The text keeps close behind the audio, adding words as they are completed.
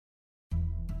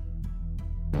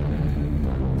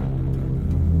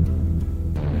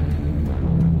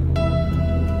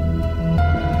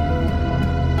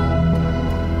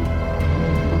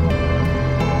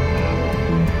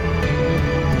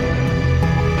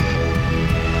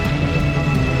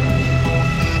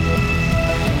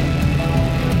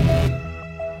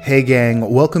Hey gang,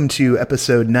 welcome to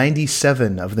episode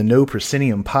 97 of the No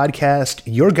Proscenium podcast,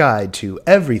 your guide to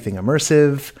everything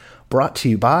immersive, brought to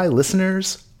you by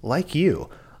listeners like you.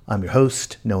 I'm your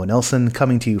host, Noah Nelson,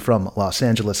 coming to you from Los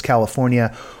Angeles,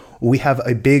 California. We have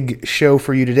a big show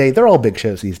for you today. They're all big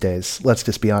shows these days. Let's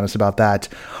just be honest about that.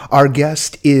 Our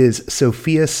guest is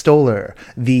Sophia Stoller,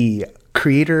 the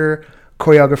creator,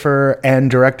 choreographer,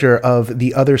 and director of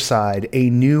The Other Side,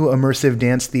 a new immersive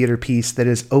dance theater piece that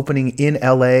is opening in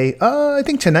LA. I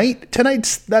think tonight.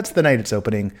 That's the night it's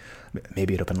opening.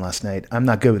 Maybe it opened last night. I'm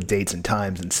not good with dates and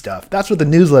times and stuff. That's what the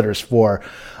newsletter's for.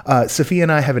 Sophia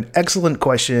and I have an excellent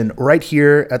question right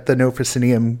here at the No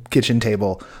Proscenium kitchen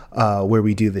table where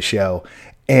we do the show.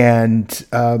 And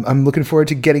I'm looking forward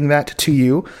to getting that to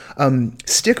you.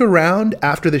 Stick around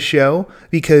after the show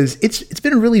because it's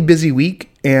been a really busy week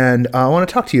and I want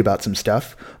to talk to you about some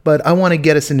stuff, but I want to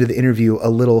get us into the interview a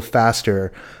little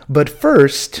faster. But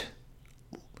first,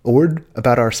 a word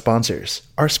about our sponsors.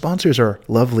 Our sponsors are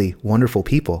lovely, wonderful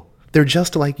people. They're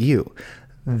just like you.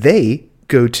 They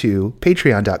go to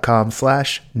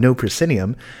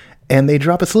patreon.com/noproscenium and they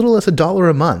drop as little as $1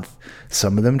 a month.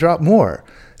 Some of them drop more.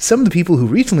 Some of the people who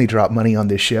recently dropped money on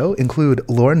this show include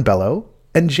Lauren Bello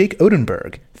and Jake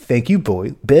Odenberg. Thank you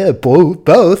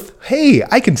both. Hey,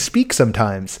 I can speak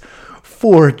sometimes.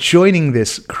 For joining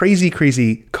this crazy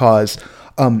cause.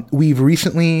 We've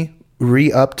recently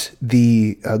re-upped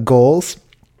the goals,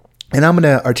 and I'm going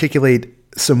to articulate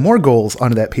some more goals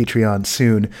onto that Patreon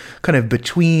soon, kind of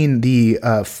between the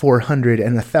 $400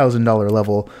 and $1,000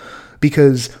 level,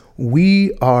 because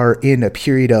we are in a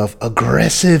period of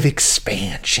aggressive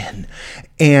expansion,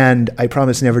 and I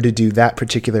promise never to do that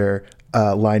particular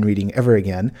line reading ever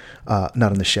again. Not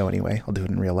on the show anyway. I'll do it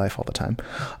in real life all the time.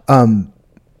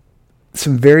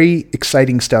 Some very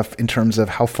exciting stuff in terms of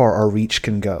how far our reach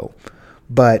can go.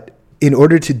 But in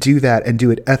order to do that and do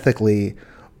it ethically,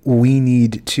 we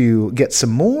need to get some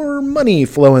more money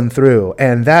flowing through,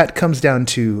 and that comes down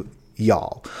to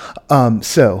y'all.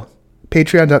 So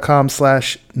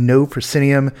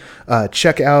patreon.com/noproscenium.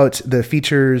 Check out the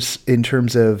features in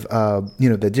terms of,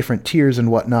 the different tiers and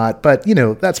whatnot. But,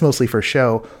 that's mostly for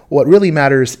show. What really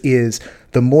matters is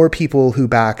the more people who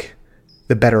back,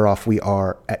 the better off we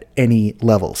are at any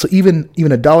level. So even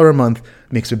 $1 a month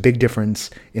makes a big difference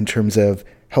in terms of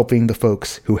helping the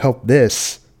folks who help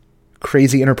this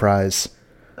crazy enterprise,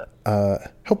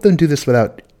 help them do this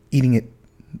without eating it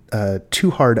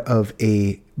too hard of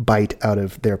a bite out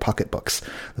of their pocketbooks.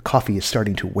 The coffee is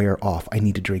starting to wear off. I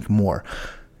need to drink more.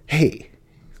 Hey,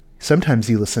 sometimes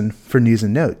you listen for news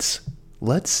and notes.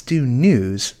 Let's do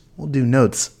news. We'll do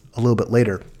notes a little bit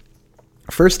later.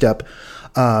 First up,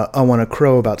 I want to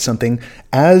crow about something.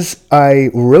 As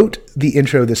I wrote the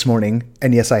intro this morning,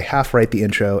 and yes, I half write the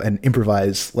intro and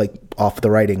improvise off the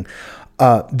writing,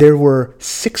 there were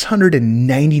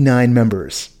 699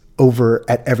 members over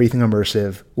at Everything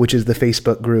Immersive, which is the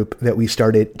Facebook group that we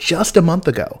started just a month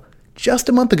ago,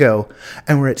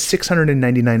 and we're at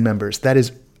 699 members. That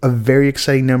is a very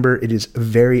exciting number. It is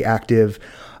very active.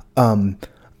 I'm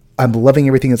loving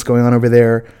everything that's going on over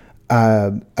there.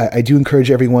 I do encourage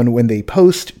everyone when they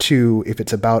post to, if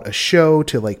it's about a show,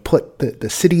 to put the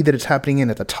city that it's happening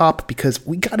in at the top, because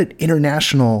we got an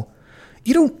international.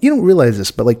 You don't realize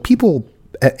this, but people,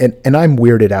 and I'm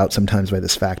weirded out sometimes by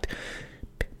this fact.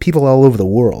 People all over the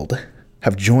world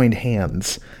have joined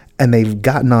hands and they've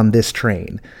gotten on this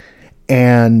train.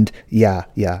 And yeah,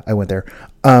 I went there.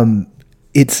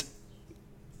 It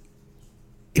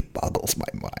boggles my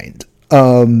mind.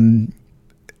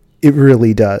 It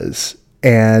really does.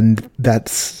 And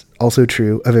that's also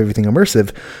true of Everything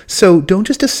Immersive. So don't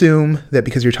just assume that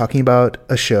because you're talking about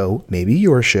a show, maybe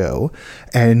your show,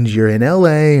 and you're in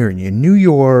LA or you're in New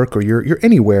York or you're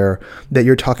anywhere, that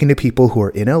you're talking to people who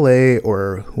are in LA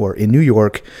or who are in New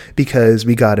York, because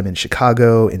we got them in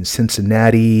Chicago, in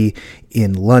Cincinnati,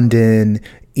 in London,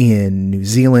 in New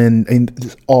Zealand,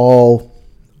 and all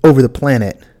over the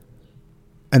planet.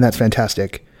 And that's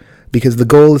fantastic, because the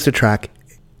goal is to track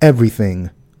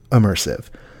everything immersive.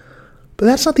 But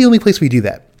that's not the only place we do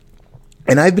that.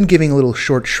 And I've been giving a little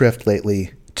short shrift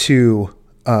lately to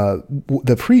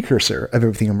the precursor of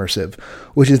Everything Immersive,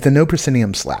 which is the No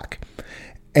Proscenium Slack.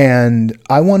 And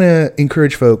I want to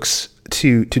encourage folks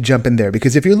to jump in there,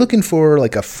 because if you're looking for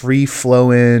a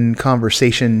free-flowing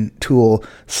conversation tool,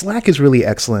 Slack is really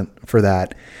excellent for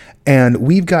that. And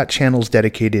we've got channels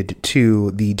dedicated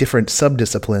to the different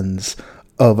subdisciplines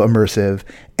of immersive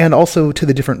and also to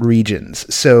the different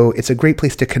regions. So it's a great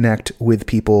place to connect with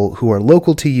people who are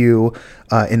local to you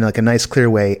in a nice, clear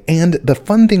way. And the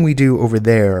fun thing we do over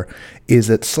there is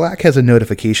that Slack has a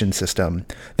notification system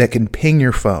that can ping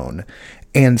your phone.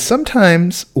 And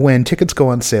sometimes when tickets go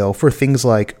on sale for things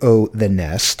like, The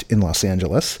Nest in Los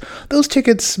Angeles, those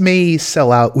tickets may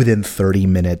sell out within 30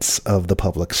 minutes of the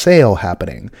public sale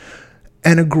happening.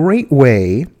 And a great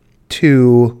way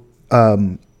to,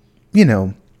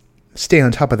 stay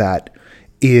on top of that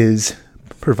is,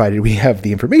 provided we have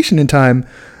the information in time,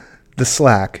 the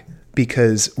Slack,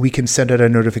 because we can send out a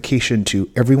notification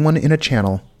to everyone in a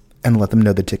channel and let them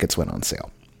know the tickets went on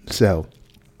sale. So,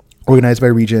 organized by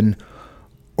region,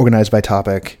 organized by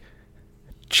topic,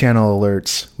 channel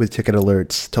alerts with ticket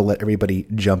alerts to let everybody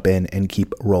jump in and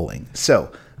keep rolling.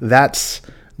 So that's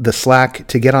the Slack.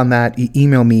 To get on that,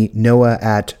 email me,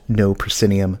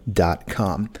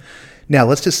 noah@noproscenium.com. Now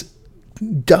let's just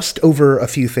dust over a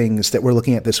few things that we're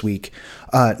looking at this week.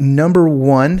 Number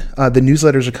one, the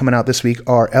newsletters are coming out this week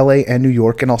are LA and New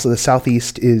York, and also the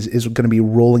Southeast is going to be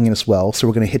rolling in as well. So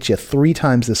we're going to hit you 3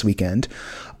 times this weekend.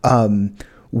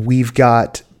 We've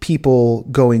got people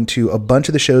going to a bunch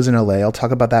of the shows in LA. I'll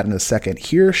talk about that in a second.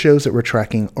 Here are shows that we're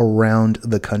tracking around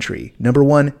the country. Number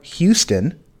 1,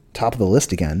 Houston, top of the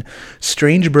list again.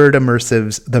 Strange Bird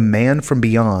Immersive's The Man from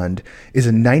Beyond is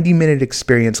a 90-minute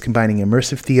experience combining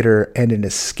immersive theater and an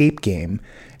escape game.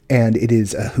 And it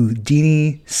is a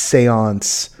Houdini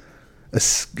seance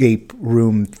escape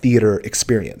room theater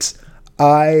experience.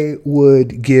 I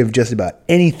would give just about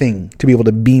anything to be able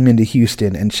to beam into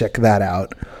Houston and check that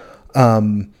out.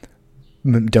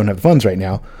 Don't have funds right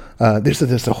now.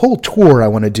 There's a whole tour I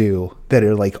want to do that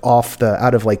are like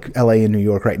out of like LA and New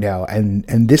York right now.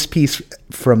 And this piece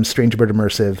from Strange Bird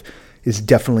Immersive is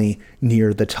definitely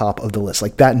near the top of the list.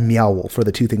 Like that and Meow Wolf are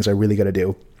the 2 things I really got to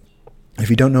do. If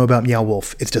you don't know about Meow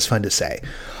Wolf, it's just fun to say.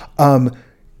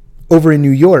 Over in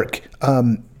New York,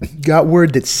 got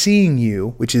word that Seeing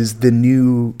You, which is the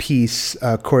new piece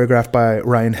choreographed by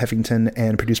Ryan Heffington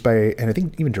and produced by, and I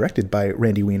think even directed by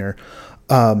Randy Weiner,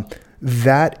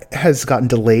 that has gotten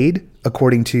delayed,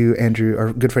 according to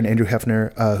our good friend Andrew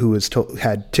Hefner, who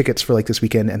had tickets for like this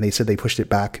weekend, and they said they pushed it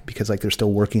back because like they're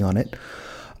still working on it.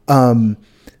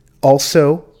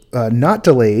 Also, not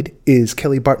delayed is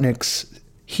Kelly Bartnick's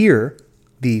Here.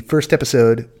 The first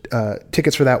episode,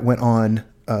 tickets for that went on,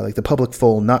 like the public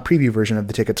full, not preview version of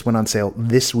the tickets went on sale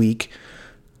this week.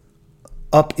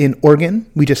 Up in Oregon,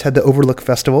 we just had the Overlook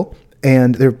Festival,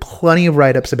 and there are plenty of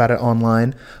write-ups about it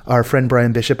online. Our friend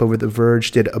Brian Bishop over The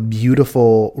Verge did a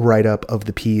beautiful write-up of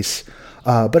the piece,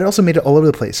 but it also made it all over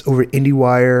the place. Over at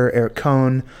IndieWire, Eric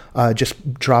Cohn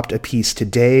just dropped a piece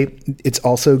today. It's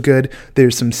also good.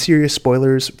 There's some serious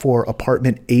spoilers for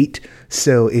Apartment 8,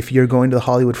 so if you're going to the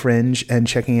Hollywood Fringe and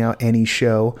checking out Annie's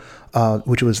show,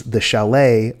 which was The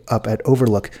Chalet up at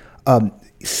Overlook,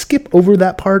 skip over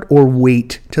that part or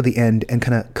wait till the end and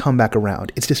kind of come back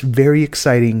around. It's just very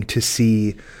exciting to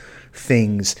see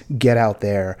things get out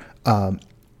there. And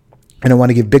I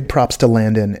want to give big props to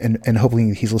Landon, and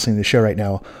hopefully he's listening to the show right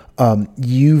now.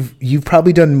 You've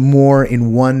probably done more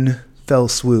in one fell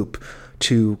swoop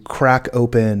to crack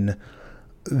open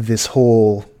this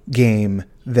whole game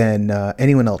than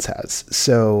anyone else has.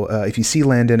 So if you see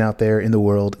Landon out there in the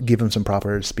world, give him some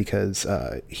propers, because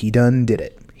he done did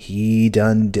it. He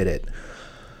done did it.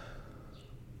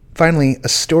 Finally, a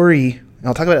story.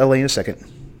 I'll talk about LA in a second.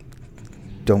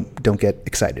 Don't get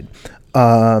excited.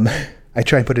 I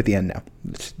try and put it at the end now.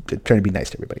 Trying to be nice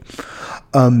to everybody.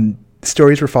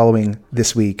 Stories we're following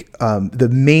this week. The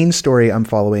main story I'm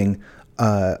following,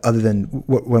 other than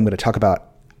what I'm going to talk about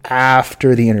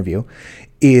after the interview,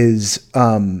 is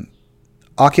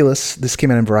Oculus. This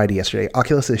came out in Variety yesterday.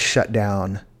 Oculus is shut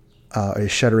down,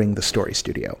 is shuttering the Story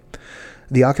Studio.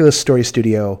 The Oculus Story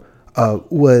Studio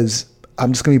was,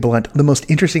 I'm just going to be blunt, the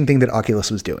most interesting thing that Oculus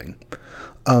was doing.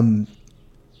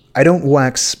 I don't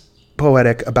wax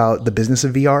poetic about the business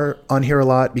of VR on here a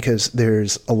lot, because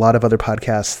there's a lot of other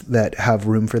podcasts that have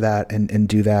room for that and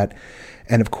do that.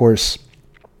 And of course,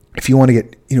 if you want to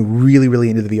get really, really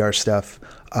into the VR stuff,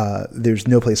 there's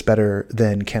no place better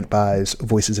than Kent Bai's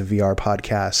Voices of VR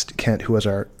podcast. Kent, who was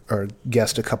our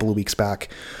guest a couple of weeks back,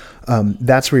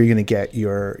 that's where you're going to get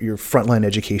your frontline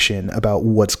education about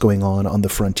what's going on the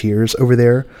frontiers over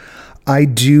there. I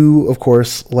do, of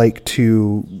course, like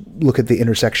to look at the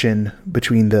intersection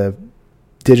between the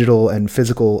digital and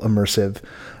physical immersive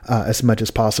as much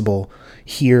as possible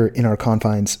here in our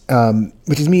confines,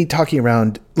 which is me talking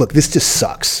around, look, this just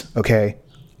sucks, okay?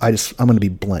 I'm going to be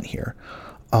blunt here.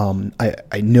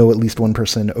 I know at least one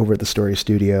person over at the Story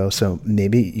Studio, so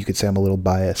maybe you could say I'm a little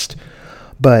biased.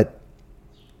 But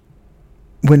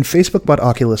when Facebook bought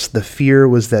Oculus, the fear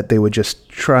was that they would just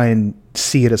try and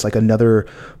see it as like another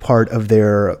part of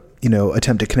their,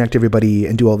 attempt to connect everybody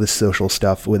and do all this social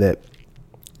stuff with it.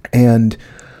 And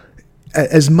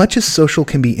as much as social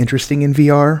can be interesting in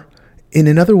VR,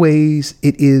 in other ways,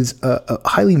 it is a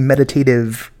highly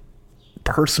meditative,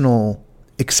 personal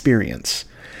experience.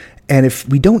 And if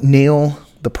we don't nail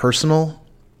the personal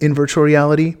in virtual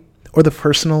reality or the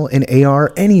personal in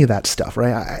AR, any of that stuff,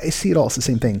 right? I see it all as the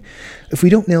same thing. If we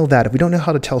don't nail that, if we don't know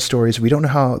how to tell stories, if we don't know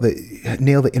how to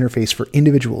nail the interface for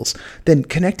individuals, then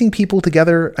connecting people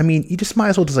together, I mean, you just might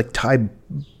as well just like tie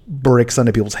bricks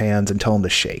onto people's hands and tell them to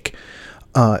shake.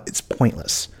 It's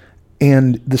pointless.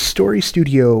 And the Story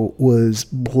Studio was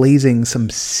blazing some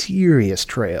serious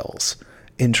trails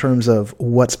in terms of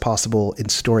what's possible in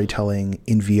storytelling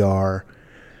in VR.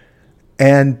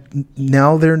 And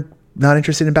now they're not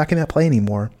interested in backing that play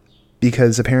anymore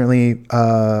because apparently,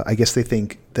 I guess they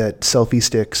think that selfie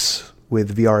sticks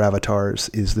with VR avatars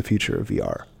is the future of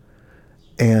VR.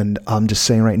 And I'm just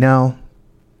saying right now,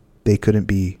 they couldn't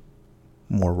be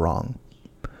more wrong.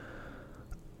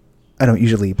 I don't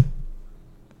usually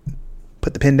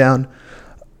put the pin down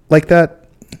like that.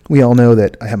 We all know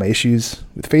that I have my issues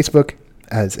with Facebook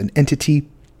as an entity.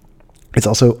 It's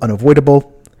also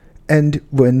unavoidable. And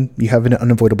when you have an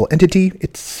unavoidable entity,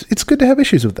 it's good to have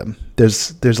issues with them.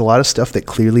 There's a lot of stuff that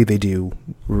clearly they do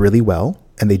really well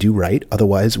and they do right.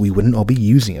 Otherwise, we wouldn't all be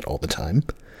using it all the time.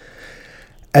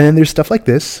 And then there's stuff like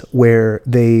this where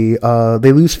they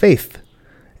lose faith.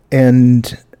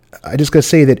 And I just got to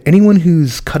say that anyone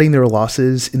who's cutting their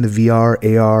losses in the VR,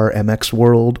 AR, MX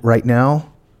world right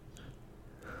now,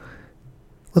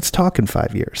 let's talk in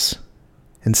 5 years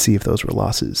and see if those were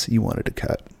losses you wanted to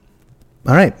cut.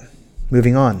 All right,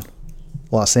 moving on.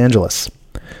 Los Angeles.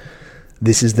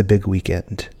 This is the big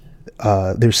weekend.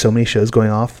 There's so many shows going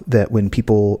off that when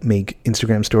people make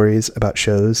Instagram stories about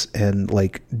shows and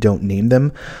like don't name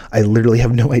them, I literally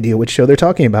have no idea which show they're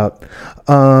talking about.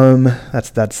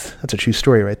 That's a true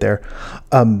story right there.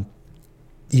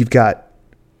 You've got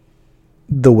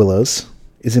The Willows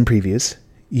is in previews.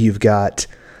 You've got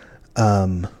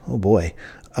Chalk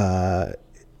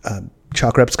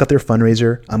Rep's got their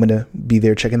fundraiser. I'm gonna be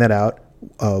there checking that out.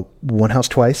 One House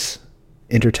Twice,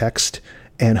 Intertext,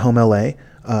 and Home LA.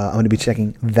 I'm going to be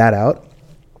checking that out.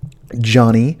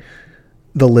 Johnny,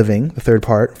 The Living, the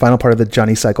final part of the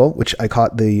Johnny cycle, which I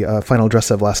caught the final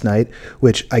dress of last night,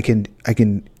 which I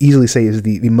can easily say is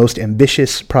the most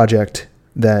ambitious project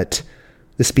that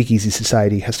the Speakeasy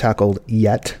Society has tackled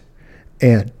yet.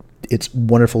 And it's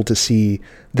wonderful to see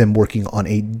them working on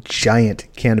a giant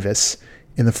canvas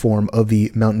in the form of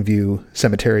the Mountain View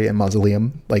Cemetery and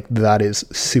Mausoleum. Like, that is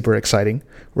super exciting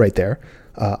right there.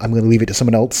 I'm going to leave it to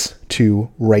someone else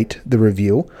to write the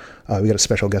review. We got a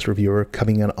special guest reviewer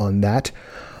coming in on that.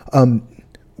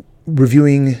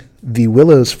 Reviewing The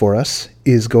Willows for us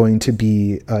is going to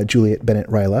be Juliet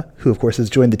Bennett-Ryla, who, of course, has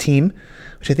joined the team,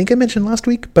 which I think I mentioned last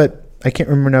week, but I can't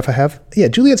remember now if I have. Yeah,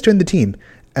 Juliet's joined the team,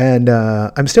 and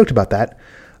I'm stoked about that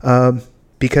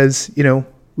because, you know,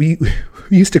 we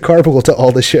used to carpool to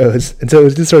all the shows, and so it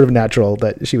was just sort of natural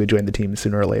that she would join the team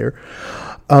sooner or later.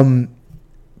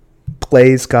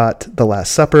 Play's got The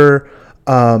Last Supper.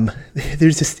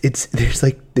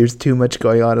 There's too much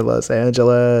going on in Los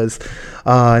Angeles.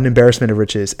 An embarrassment of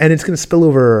riches, and it's going to spill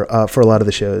over for a lot of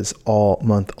the shows all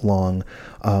month long.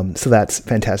 So that's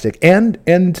fantastic.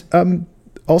 And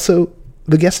also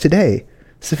the guest today,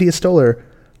 Sophia Stoller,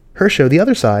 her show, The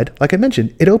Other Side. Like I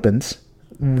mentioned, it opens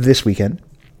this weekend.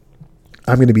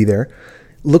 I'm going to be there.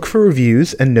 Look for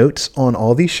reviews and notes on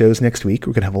all these shows next week.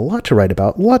 We're going to have a lot to write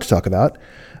about, a lot to talk about.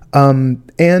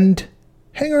 And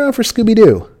hang around for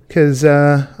Scooby-Doo, because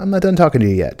I'm not done talking to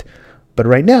you yet. But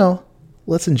right now,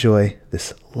 let's enjoy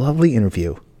this lovely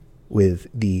interview with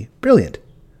the brilliant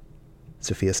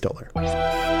Sophia Stoller.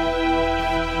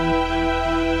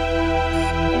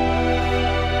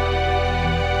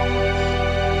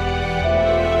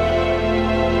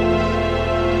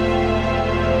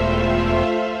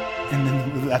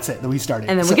 That's it. We started.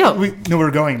 And then we go. We're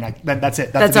going. That's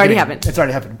it. That's already happened. It's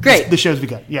already happened. Great. The show's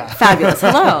begun. Yeah. Fabulous.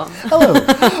 Hello.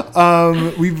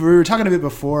 Hello. We were talking a bit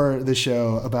before the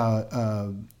show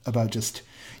about just,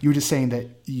 you were just saying that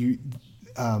you,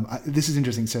 this is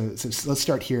interesting. So let's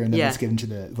start here and then let's get into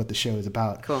what the show is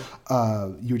about. Cool.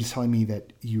 You were just telling me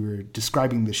that you were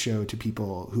describing the show to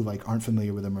people who like aren't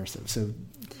familiar with immersive. So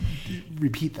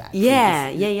repeat that.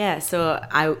 Yeah. So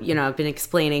I've been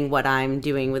explaining what I'm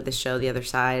doing with the show, The Other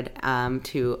Side,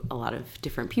 to a lot of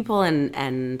different people,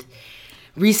 and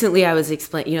recently I was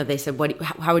explaining. They said,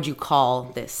 how would you call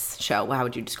this show? How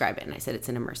would you describe it? And I said it's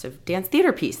an immersive dance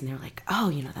theater piece, and they were like,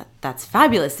 oh, that's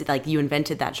fabulous. Like, you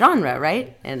invented that genre,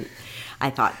 right? And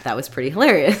I thought that was pretty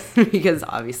hilarious because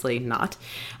obviously not.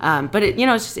 But it's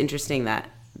just interesting that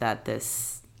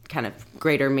this kind of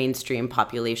greater mainstream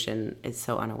population is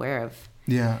so unaware of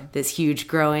Yeah. this huge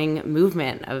growing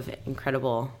movement of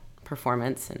incredible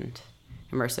performance and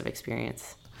immersive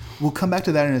experience. We'll come back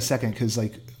to that in a second, because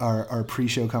like our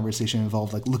pre-show conversation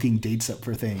involved like looking dates up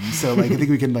for things. So like I think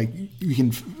we can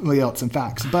lay out some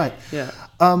facts. But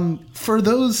for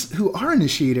those who are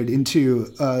initiated into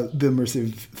the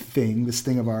immersive thing, this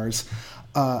thing of ours,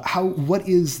 what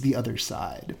is the other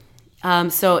side?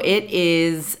 So it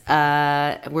is,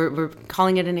 we're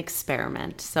calling it an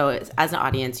experiment. So as an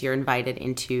audience, you're invited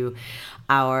into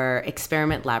our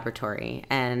experiment laboratory,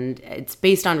 and it's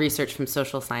based on research from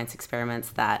social science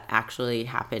experiments that actually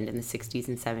happened in the 60s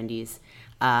and 70s.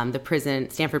 The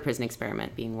Stanford prison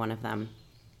experiment being one of them,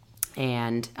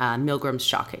 and Milgram's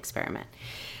shock experiment.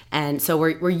 And so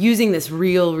we're using this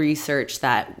real research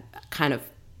that kind of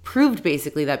proved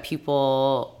basically that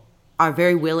people are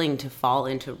very willing to fall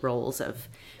into roles of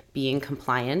being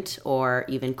compliant or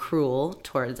even cruel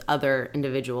towards other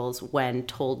individuals when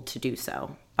told to do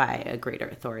so by a greater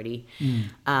authority.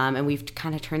 And we've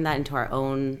kind of turned that into our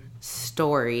own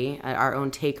story, our own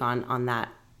take on that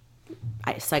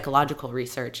psychological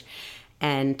research,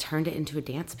 and turned it into a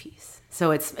dance piece.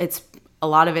 So it's a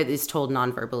lot of it is told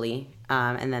non-verbally,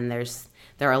 and then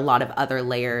there are a lot of other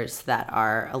layers that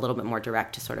are a little bit more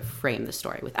direct to sort of frame the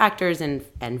story with actors and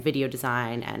video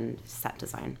design and set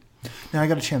design. Now I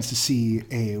got a chance to see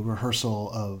a rehearsal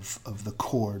of the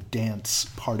core dance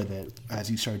part of it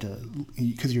as you started to,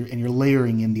 because you're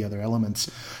layering in the other elements.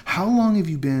 How long have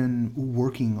you been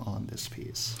working on this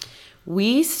piece?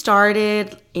 We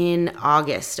started in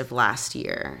August of last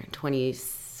year,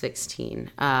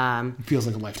 2016. It feels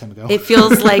like a lifetime ago. It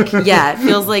feels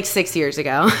like 6 years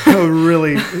ago. Oh,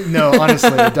 really? No,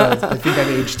 honestly, it does. I think I've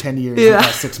aged 10 years in the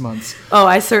past 6 months. Oh,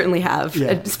 I certainly have,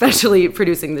 especially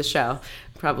producing this show.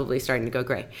 Probably starting to go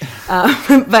gray.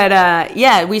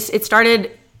 It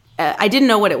started, I didn't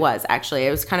know what it was, actually.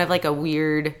 It was kind of like a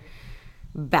weird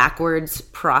backwards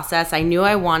process. I knew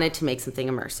I wanted to make something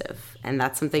immersive, and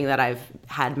that's something that I've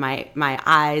had my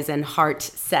eyes and heart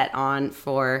set on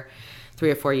for 3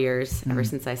 or 4 years. Ever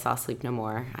since I saw Sleep No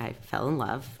More, I fell in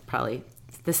love. Probably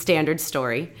the standard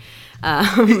story.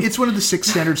 It's one of the 6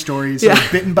 standard stories.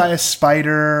 Like, bitten by a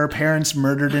spider, parents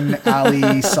murdered in an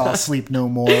alley, saw Sleep No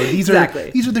More. These are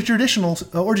the traditional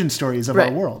origin stories of our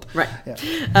world. Right. Yeah.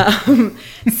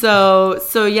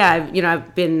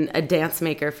 I've been a dance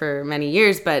maker for many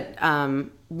years, but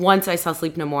once I saw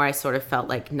Sleep No More, I sort of felt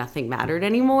like nothing mattered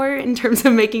anymore in terms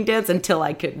of making dance until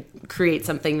I could create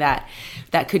something that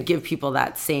could give people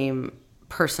that same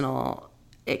personal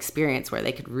experience where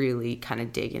they could really kind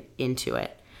of dig into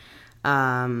it.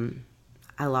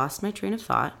 I lost my train of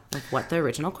thought of what the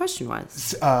original question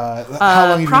was. How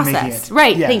long have you been making it?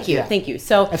 Right. Yeah, thank you.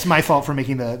 So that's my fault for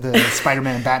making the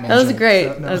Spider-Man and Batman. That was great.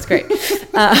 So, no. That was great.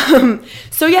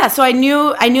 So I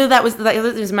knew that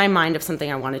was my mind of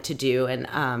something I wanted to do,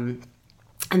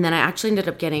 and then I actually ended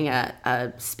up getting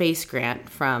a space grant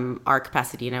from ARC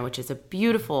Pasadena, which is a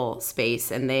beautiful space,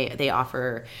 and they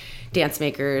offer dance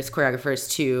makers, choreographers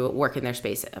to work in their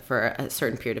space for a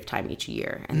certain period of time each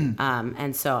year.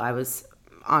 And so I was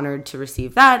honored to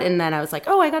receive that. And then I was like,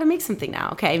 oh, I got to make something now.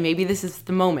 Okay, maybe this is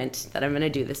the moment that I'm going to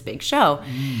do this big show.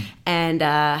 And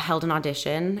held an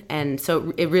audition. And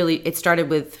so it started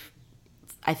with,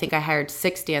 I think I hired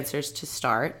 6 dancers to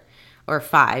start, or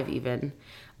 5 even.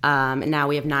 And now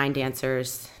we have 9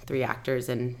 dancers, 3 actors,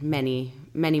 and many,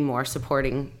 many more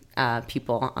supporting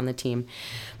people on the team.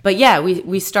 But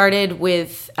we started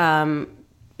with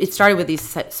it started with these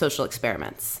social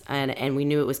experiments, and we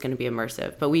knew it was going to be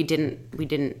immersive, but we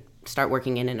didn't start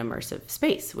working in an immersive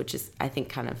space, which is, I think,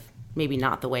 kind of maybe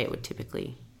not the way it would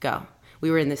typically go.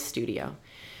 We were in this studio,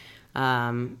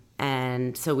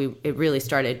 and so it really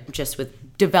started just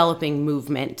with developing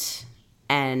movement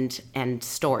and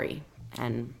story,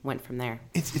 and went from there.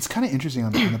 It's kind of interesting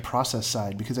on the process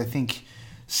side, because I think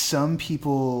some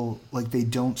people, like, they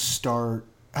don't start.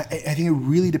 I think it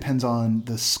really depends on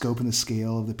the scope and the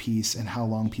scale of the piece and how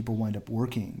long people wind up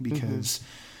working, because,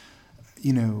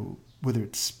 whether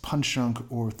it's Punch Drunk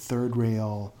or Third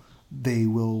Rail, they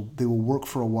will work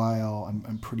for a while.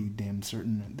 I'm pretty damn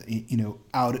certain,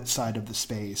 outside of the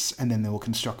space, and then they will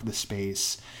construct the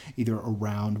space either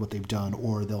around what they've done,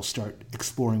 or they'll start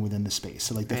exploring within the space.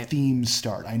 So like the themes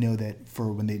start. I know that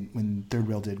for when Third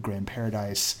Rail did Grand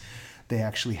Paradise, they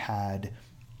actually had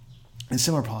a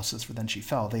similar process for Then She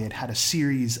Fell. They had a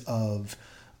series of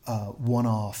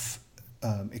one-off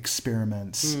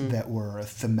experiments that were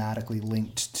thematically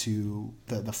linked to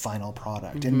the final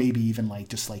product, and maybe even like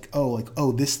just like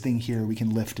this thing here we can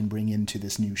lift and bring into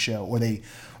this new show, or they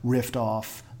riffed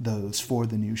off those for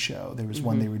the new show. There was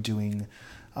one they were doing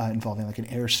involving like an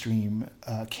Airstream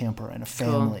camper and a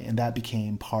family, and that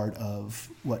became part of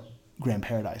what Grand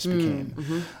Paradise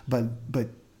became. But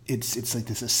it's like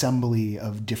this assembly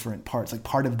of different parts. Like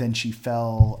part of Then She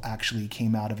Fell actually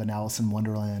came out of an Alice in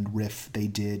Wonderland riff they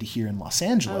did here in Los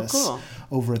Angeles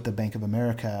over at the Bank of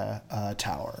America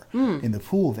tower in the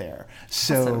pool there.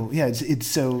 So awesome. Yeah,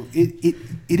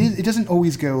 it doesn't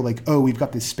always go like, oh, we've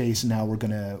got this space and now we're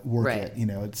gonna work it. You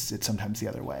know, it's sometimes the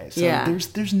other way. So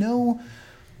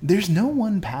there's no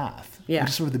one path. Yeah,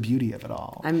 which is sort of the beauty of it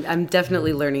all. I'm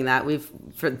definitely learning that. We've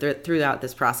throughout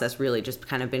this process really just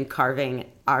kind of been carving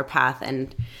our path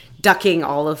and ducking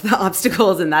all of the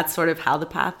obstacles, and that's sort of how the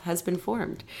path has been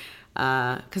formed.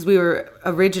 Because we were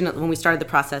originally, when we started the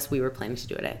process, we were planning to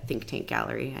do it at Think Tank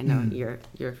Gallery. I know you're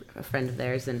a friend of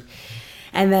theirs, and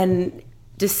then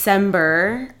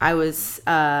December I was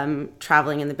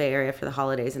traveling in the Bay Area for the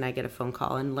holidays, and I get a phone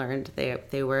call and learned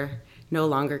they were no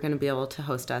longer going to be able to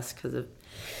host us because of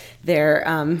their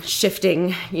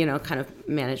shifting, kind of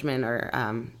management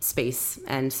or space.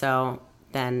 And so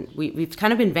then we've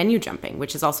kind of been venue jumping,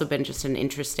 which has also been just an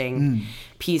interesting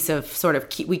piece of sort of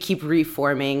we keep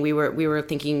reforming. We were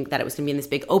thinking that it was going to be in this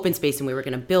big open space, and we were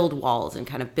going to build walls and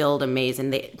kind of build a maze.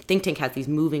 And Think Tank has these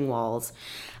moving walls.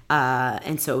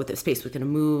 And so the space was going to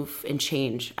move and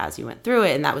change as you went through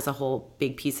it. And that was a whole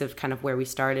big piece of kind of where we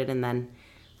started. And then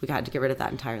we had to get rid of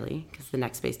that entirely because the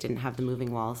next space didn't have the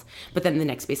moving walls. But then the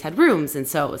next space had rooms. And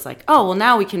so it was like, oh, well,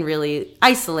 now we can really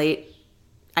isolate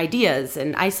ideas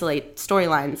and isolate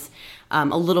storylines a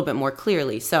little bit more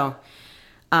clearly. So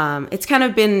it's kind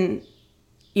of been,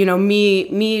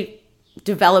 me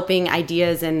developing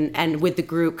ideas and with the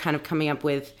group kind of coming up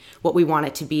with what we want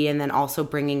it to be, and then also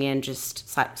bringing in just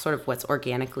sort of what's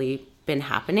organically been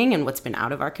happening and what's been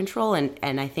out of our control.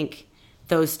 And I think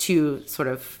those two sort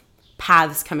of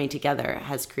paths coming together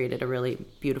has created a really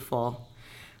beautiful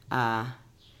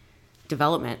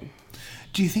development.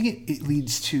 Do you think it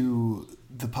leads to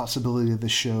the possibility that the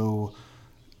show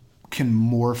can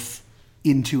morph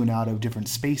into and out of different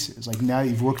spaces? Like now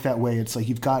you've worked that way. It's like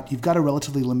you've got a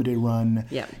relatively limited run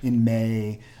in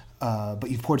May, but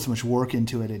you've poured so much work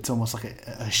into it. It's almost like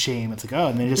a shame. It's like, oh,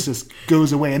 and then it just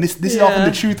goes away. And this is often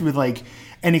the truth with like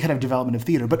any kind of development of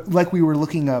theater. But like we were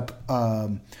looking up,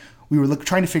 we were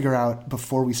trying to figure out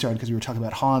before we started, because we were talking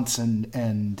about haunts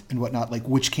and whatnot, like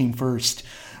which came first,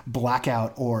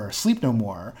 Blackout or Sleep No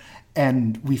More.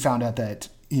 And we found out that,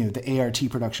 the ART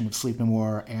production of Sleep No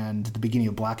More and the beginning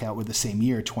of Blackout were the same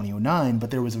year, 2009,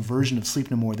 but there was a version of Sleep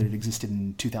No More that had existed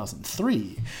in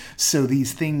 2003. So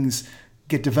these things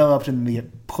get developed and they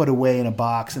get put away in a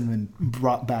box and then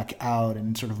brought back out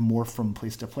and sort of morph from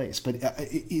place to place. But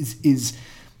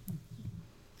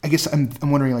I guess I'm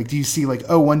wondering, like, do you see, like,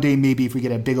 one day maybe if we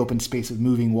get a big open space of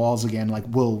moving walls again, like,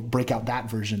 we'll break out that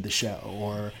version of the show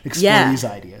or explore these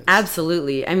ideas?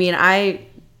 Absolutely. I mean,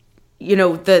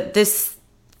 this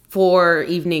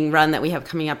 4-evening run that we have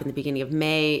coming up in the beginning of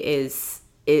May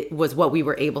it was what we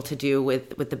were able to do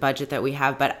with the budget that we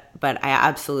have, but I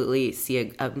absolutely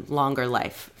see a longer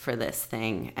life for this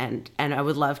thing, and I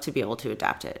would love to be able to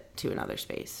adapt it to another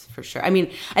space for sure. I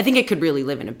mean, I think it could really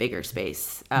live in a bigger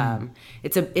space.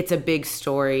 It's a big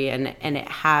story, and it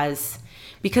has,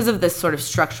 because of this sort of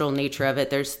structural nature of it,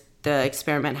 the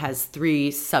experiment has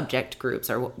 3 subject groups,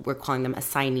 or we're calling them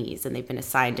assignees, and they've been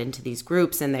assigned into these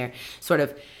groups, and they're sort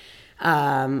of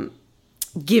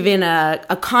given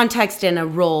a context and a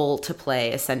role to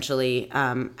play, essentially,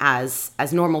 as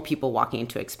normal people walking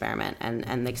into experiment.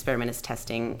 And the experiment is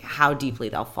testing how deeply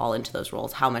they'll fall into those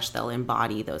roles, how much they'll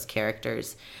embody those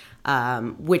characters,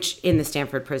 which in the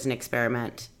Stanford Prison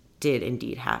Experiment did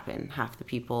indeed happen. Half the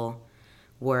people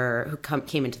who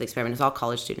came into the experiment as all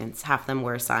college students. Half of them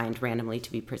were assigned randomly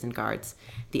to be prison guards.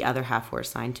 The other half were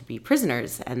assigned to be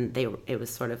prisoners. And it was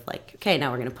sort of like, okay,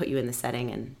 now we're going to put you in the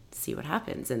setting and see what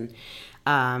happens. And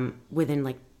within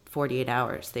like 48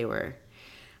 hours, they were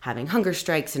having hunger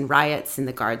strikes and riots, and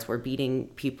the guards were beating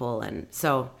people. And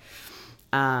so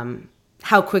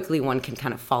how quickly one can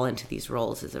kind of fall into these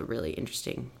roles is a really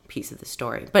interesting piece of the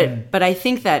story. But I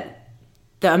think that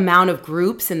the amount of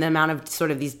groups and the amount of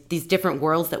sort of these different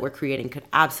worlds that we're creating could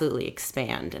absolutely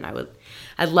expand. And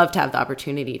I'd love to have the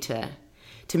opportunity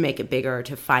to make it bigger, or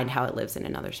to find how it lives in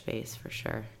another space for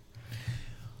sure.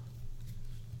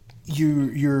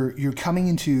 You're coming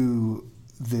into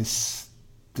this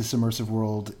immersive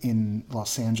world in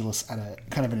Los Angeles at a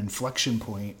kind of an inflection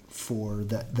point for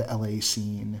the LA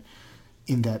scene.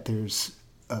 in that there's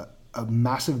a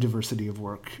massive diversity of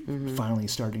work finally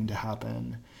starting to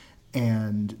happen,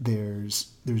 and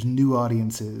there's new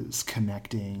audiences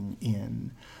connecting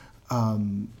in.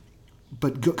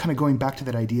 But kind of going back to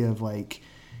that idea of like,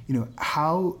 you know,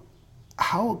 how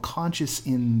conscious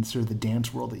in sort of the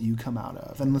dance world that you come out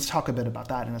of, and let's talk a bit about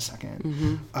that in a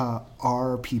second,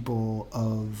 are people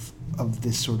of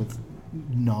this sort of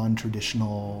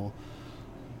non-traditional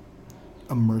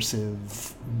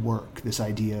immersive work, this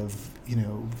idea of, you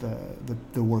know,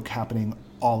 the work happening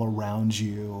all around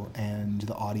you and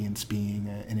the audience being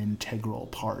an integral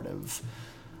part of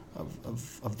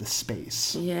the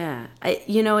space. Yeah.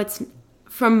 It's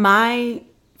from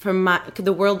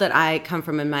the world that I come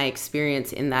from and my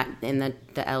experience in the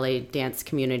LA dance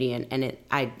community, and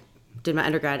I did my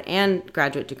undergrad and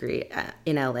graduate degree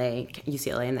in LA,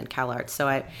 UCLA, and then Cal Arts.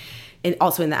 So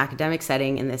also in the academic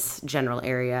setting in this general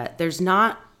area, there's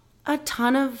not a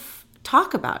ton of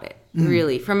talk about it,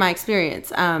 really, from my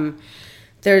experience.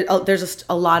 There's just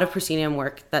a lot of proscenium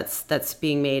work that's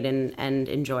being made and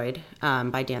enjoyed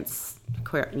by dance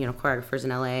choreographers in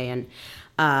LA,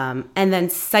 and then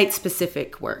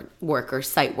site-specific work or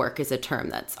site work is a term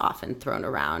that's often thrown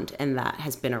around, and that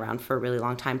has been around for a really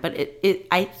long time. But it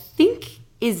I think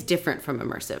is different from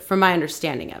immersive, from my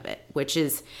understanding of it, which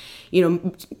is, you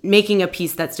know, making a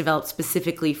piece that's developed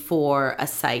specifically for a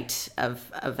site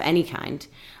of any kind,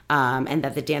 and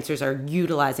that the dancers are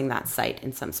utilizing that site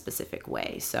in some specific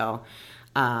way. So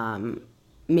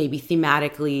maybe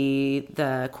thematically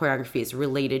the choreography is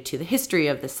related to the history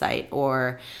of the site,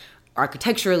 or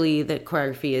architecturally the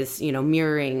choreography is, you know,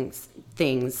 mirroring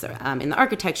things in the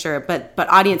architecture, but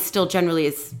audience still generally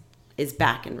is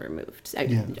back and removed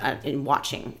in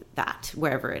watching that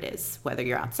wherever it is, whether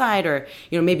you're outside or,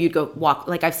 you know, maybe you'd go walk.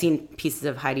 Like I've seen pieces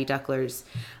of Heidi Duckler's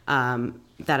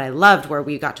that I loved where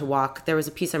we got to walk. There was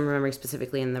a piece I'm remembering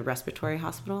specifically in the respiratory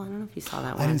hospital. I don't know if you saw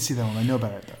that one. I didn't see that one. I know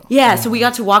about it though. Yeah. So we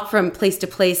got to walk from place to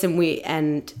place, but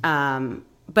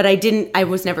I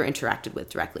was never interacted with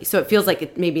directly. So it feels like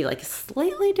it may be like a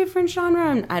slightly different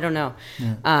genre. And I don't know.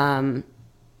 Yeah.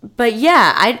 But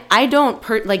yeah, I don't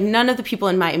like none of the people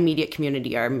in my immediate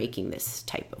community are making this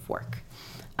type of work.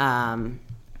 And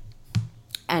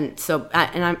so,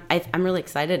 I'm really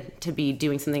excited to be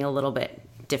doing something a little bit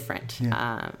different,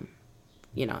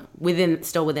 you know, within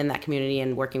that community,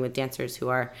 and working with dancers who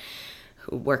are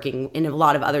working in a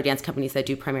lot of other dance companies that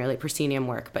do primarily proscenium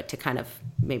work, but to kind of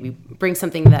maybe bring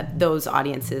something that those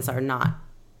audiences are not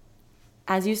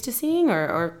as used to seeing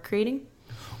or creating.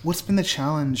 What's been the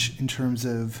challenge in terms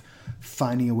of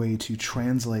finding a way to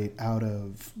translate out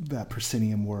of that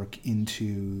proscenium work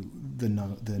into the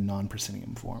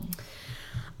non-proscenium form?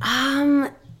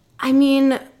 I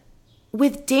mean,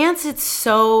 with dance, it's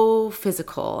so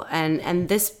physical, and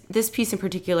this piece in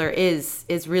particular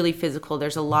is really physical.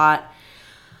 There's a lot.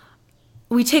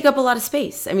 We take up a lot of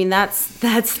space. I mean, that's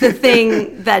the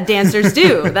thing that dancers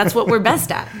do. That's what we're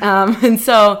best at. And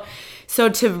so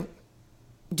to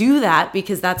do that,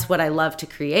 because that's what I love to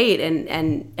create,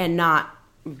 and not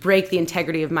break the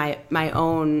integrity of my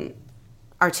own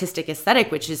artistic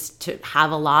aesthetic, which is to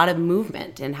have a lot of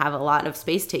movement and have a lot of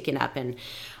space taken up, and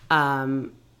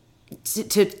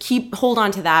to hold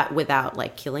on to that without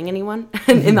like killing anyone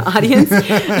in the audience.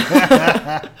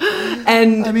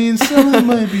 And I mean, some of them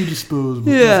might be disposable.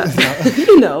 Yeah,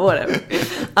 whatever.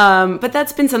 But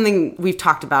that's been something we've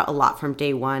talked about a lot from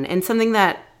day one, and something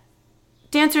that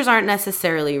dancers aren't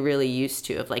necessarily really used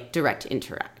to, of like direct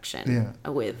interaction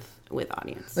with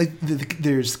audience. Like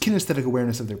there's kinesthetic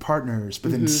awareness of their partners,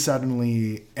 but then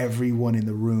suddenly everyone in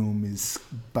the room is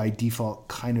by default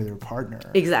kind of their partner.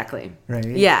 Exactly. Right.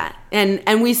 Yeah,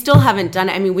 and we still haven't done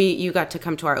it. I mean, you got to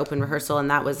come to our open rehearsal,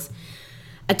 and that was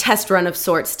a test run of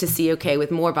sorts to see, okay, with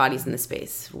more bodies in the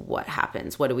space, what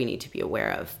happens? What do we need to be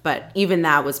aware of? But even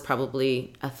that was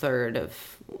probably a third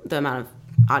of the amount of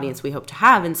audience we hope to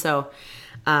have, and so.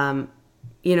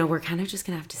 We're kind of just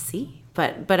gonna have to see,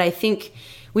 but I think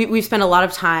we've spent a lot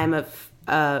of time of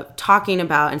talking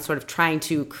about and sort of trying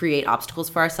to create obstacles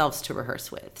for ourselves to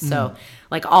rehearse with. So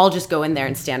like I'll just go in there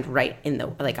and stand right in the,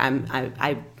 like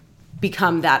I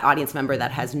become that audience member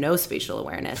that has no spatial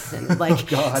awareness and like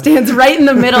stands right in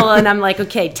the middle, and I'm like,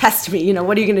 okay, test me,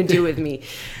 what are you gonna do with me?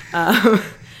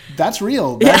 That's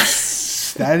real.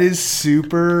 That is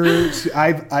super.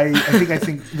 I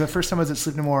think the first time I was at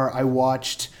Sleep No More, I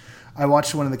watched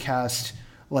one of the cast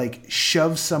like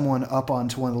shove someone up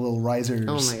onto one of the little risers.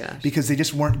 Oh my gosh! Because they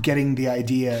just weren't getting the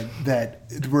idea that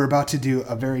we're about to do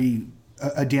a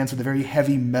dance with a very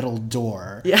heavy metal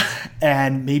door. Yeah.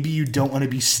 And maybe you don't want to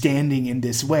be standing in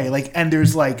this way. Like, and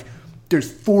there's like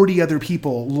there's 40 other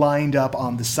people lined up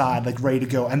on the side, like ready to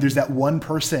go. And there's that one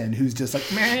person who's just like,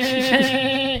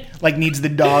 meh, like needs the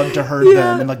dog to herd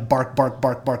them and like bark, bark,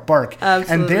 bark, bark, bark.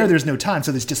 Absolutely. And there's no time.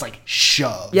 So there's just like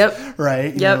shove. Yep.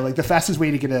 Right? You know, like the fastest way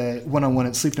to get a one-on-one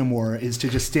at Sleep No More is to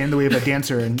just stand in the way of a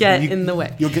dancer and get in the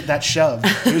way. You'll get that shove.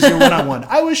 Here's your one-on-one.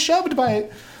 I was shoved by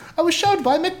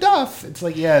Macduff. It's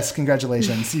like, yes,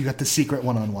 congratulations. You got the secret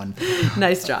one-on-one.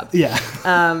 Nice job. Yeah.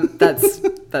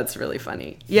 That's really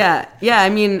funny. Yeah. I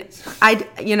mean,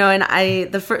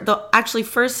 the actually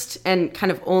first and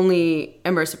kind of only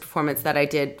immersive performance that I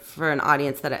did for an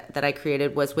audience that I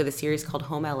created was with a series called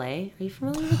Home LA. Are you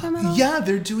familiar with them at all? Yeah,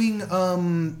 they're doing,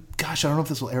 gosh, I don't know if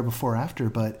this will air before or after,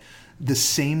 but the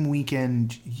same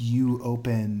weekend you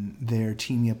open, they're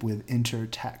teaming up with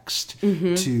Intertext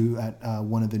at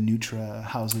one of the Nutra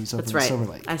houses over in Silver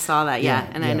Lake. I saw that,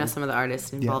 and I know some of the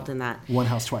artists involved in that. One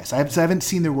house twice. I haven't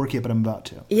seen their work yet, but I'm about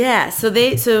to. Yeah,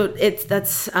 that's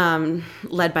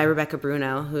led by Rebecca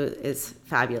Bruno, who is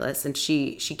fabulous, and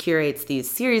she curates these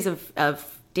series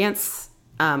of dance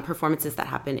performances that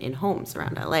happen in homes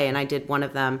around LA, and I did one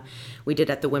of them. We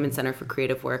did at the Women's Center for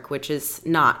Creative Work, which is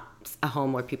not a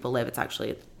home where people live. It's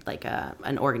actually like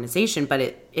an organization,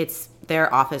 but it's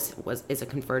their office is a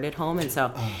converted home, and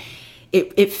so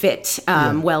it fit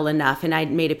well enough. And I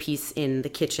made a piece in the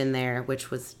kitchen there,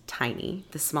 which was tiny,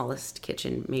 the smallest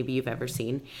kitchen maybe you've ever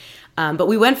seen. But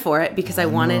we went for it because I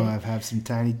wanted. I've had some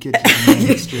tiny kitchens in my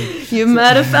history. You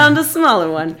might have found a smaller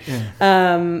one.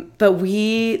 Yeah. But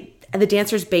the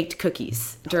dancers baked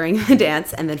cookies during the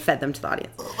dance and then fed them to the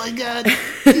audience. Oh my God.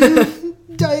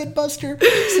 Diet buster.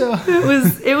 So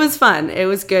it was fun. It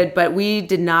was good, but we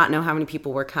did not know how many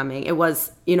people were coming. It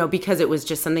was, because it was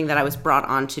just something that I was brought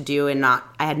on to do, and I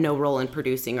had no role in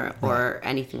producing or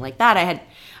anything like that.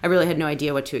 I really had no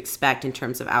idea what to expect in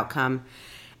terms of outcome,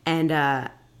 and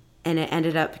it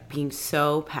ended up being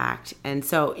so packed. And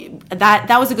so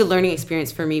that was a good learning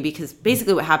experience for me, because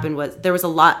basically what happened was there was a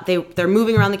lot. They're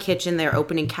moving around the kitchen. They're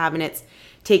opening cabinets,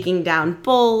 taking down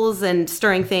bowls and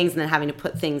stirring things, and then having to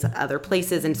put things other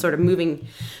places, and sort of moving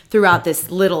throughout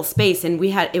this little space. And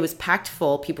it was packed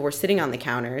full. People were sitting on the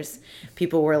counters.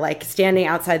 People were like standing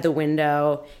outside the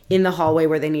window in the hallway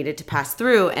where they needed to pass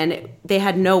through, and they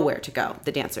had nowhere to go,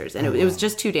 the dancers. And it was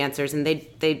just two dancers, and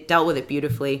they dealt with it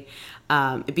beautifully.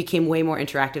 It became way more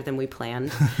interactive than we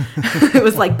planned. It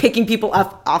was like picking people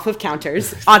up off of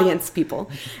counters, audience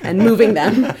people, and moving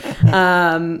them.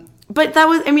 But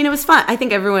it was fun. I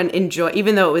think everyone enjoyed,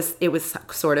 even though it was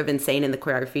sort of insane and the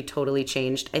choreography totally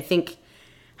changed. I think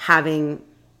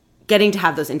getting to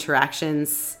have those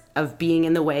interactions of being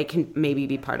in the way can maybe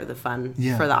be part of the fun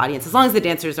for the audience, as long as the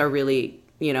dancers are really,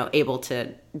 able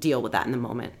to deal with that in the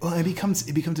moment. Well, it becomes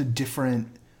a different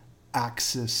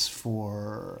axis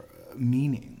for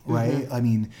meaning, right? Mm-hmm. I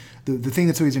mean, the thing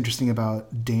that's always interesting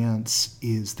about dance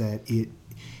is that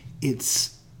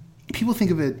it's people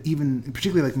think of it, even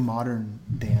particularly like modern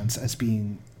dance, as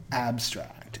being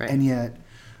abstract, right. And yet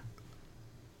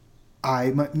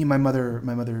my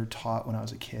mother taught when I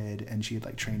was a kid, and she had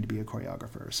like trained to be a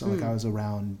choreographer, so like I was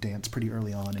around dance pretty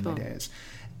early on in my days,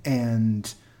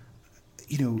 and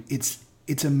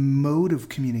it's a mode of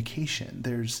communication.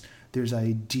 There's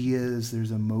ideas,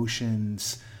 there's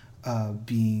emotions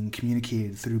being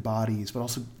communicated through bodies, but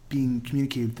also being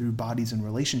communicated through bodies in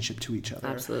relationship to each other.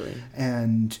 Absolutely.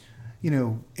 And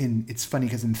it's funny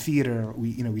because in theater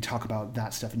we talk about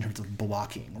that stuff in terms of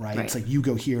blocking, right? It's like you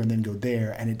go here and then go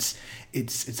there, and it's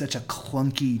such a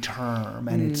clunky term,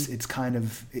 and it's kind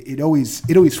of it always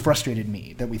frustrated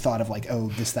me that we thought of like, oh,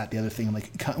 this, that, the other thing. I'm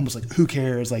like, almost like, who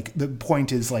cares? Like the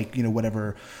point is like,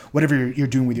 whatever you're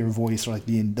doing with your voice, or like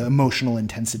the emotional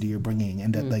intensity you're bringing,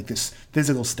 and that like this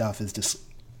physical stuff is just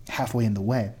halfway in the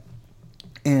way.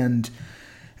 And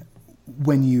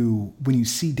when you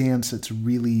see dance that's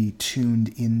really tuned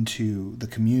into the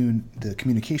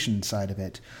communication side of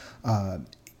it,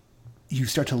 you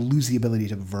start to lose the ability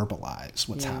to verbalize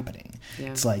what's happening. Yeah.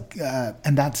 It's like,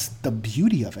 and that's the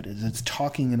beauty of it, is it's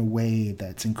talking in a way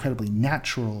that's incredibly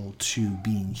natural to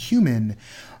being human,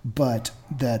 but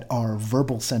that our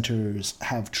verbal centers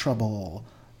have trouble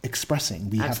expressing.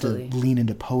 We Absolutely. Have to lean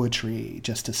into poetry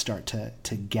just to start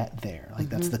to get there. Like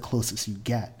that's the closest you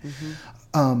get.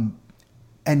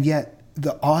 And yet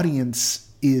the audience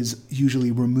is usually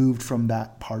removed from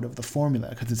that part of the formula,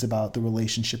 because it's about the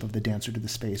relationship of the dancer to the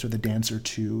space, or the dancer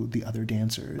to the other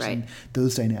dancers, and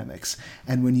those dynamics.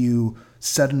 And when you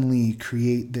suddenly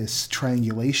create this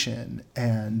triangulation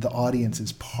and the audience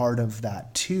is part of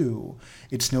that too,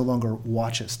 it's no longer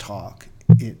watch us talk,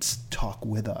 it's talk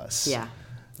with us. Yeah.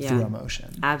 through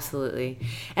emotion. Absolutely.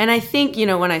 And I think, you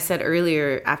know, when I said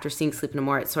earlier, after seeing Sleep No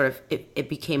More, it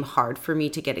became hard for me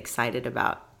to get excited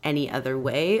about any other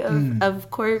way of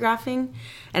choreographing.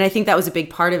 And I think that was a big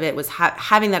part of it, was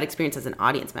having that experience as an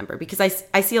audience member, because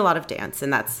I see a lot of dance,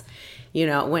 and that's, you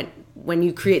know, when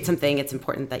you create something, it's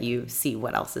important that you see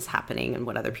what else is happening and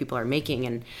what other people are making.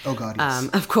 And oh god, yes.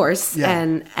 Of course.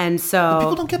 Yeah. And so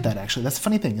people don't get that, actually. That's the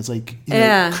funny thing. It's like, you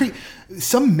know,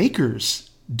 some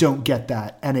makers don't get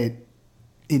that, and it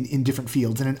in different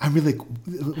fields, and I'm really like,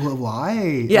 well, why?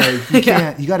 Yeah. Like, you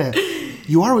can't.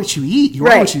 You are what you eat. You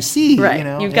are what you see. Right. You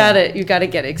know, you gotta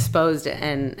get exposed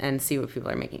and see what people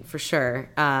are making, for sure.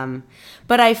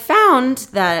 But I found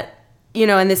that, you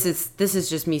know, and this is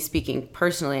just me speaking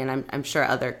personally, and I'm sure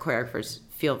other choreographers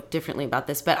feel differently about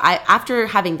this. But after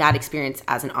having that experience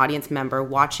as an audience member,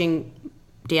 watching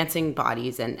dancing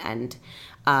bodies and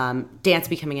dance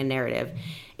becoming a narrative,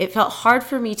 it felt hard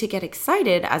for me to get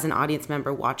excited as an audience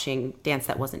member watching dance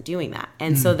that wasn't doing that.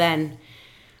 And so then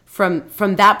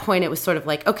from that point, it was sort of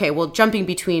like, okay, well, jumping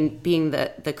between being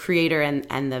the creator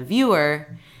and the viewer,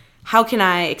 how can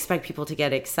I expect people to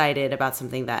get excited about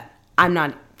something that I'm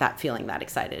not feeling that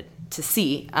excited to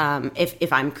see,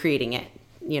 if I'm creating it,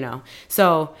 you know?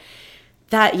 So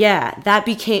that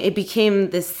became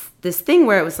this thing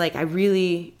where it was like, I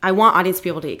want audience to be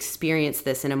able to experience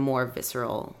this in a more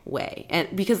visceral way.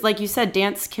 And because, like you said,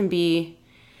 I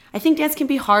think dance can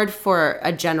be hard for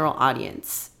a general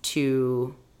audience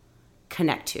to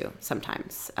connect to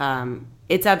sometimes.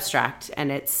 It's abstract,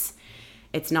 and it's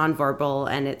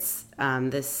nonverbal, and it's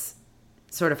this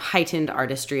sort of heightened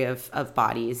artistry of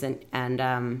bodies. And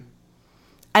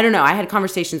I don't know, I had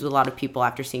conversations with a lot of people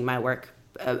after seeing my work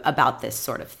about this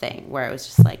sort of thing, where it was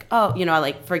just like, oh, you know,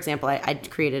 like, for example, I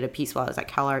created a piece while I was at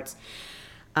CalArts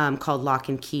called Lock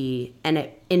and Key, and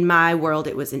in my world,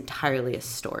 it was entirely a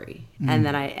story. And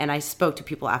then I spoke to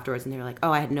people afterwards, and they were like,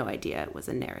 oh, I had no idea it was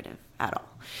a narrative at all.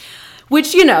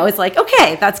 Which, you know, it's like,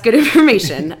 okay, that's good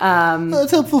information.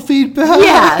 That's helpful feedback.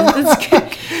 Yeah, that's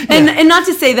good. And not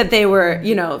to say that they were,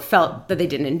 you know, felt that they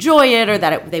didn't enjoy it, or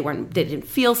that they didn't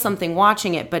feel something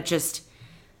watching it, but just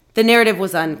the narrative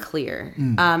was unclear.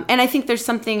 And I think there's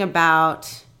something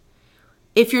about,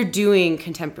 if you're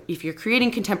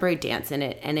creating contemporary dance, and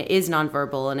it is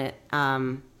nonverbal,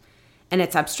 and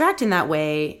it's abstract in that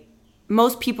way,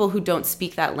 most people who don't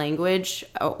speak that language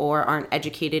or aren't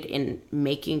educated in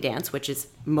making dance, which is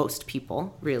most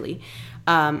people really,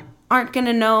 aren't going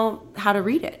to know how to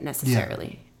read it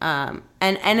necessarily. Yeah.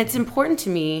 And it's important to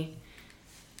me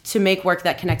to make work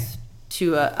that connects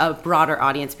to a broader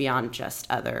audience beyond just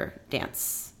other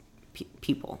dance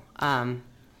people.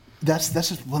 That's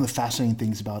just one of the fascinating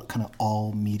things about kind of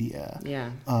all media.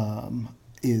 Yeah.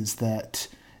 Is that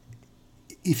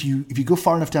if you go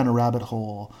far enough down a rabbit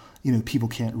hole, you know, people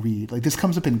can't read. Like, this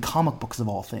comes up in comic books of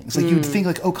all things. Like, you'd think,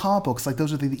 like, oh, comic books, like,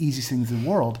 those are the easiest things in the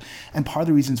world. And part of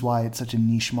the reasons why it's such a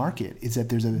niche market is that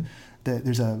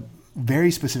there's a very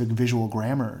specific visual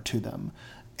grammar to them.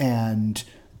 And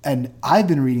I've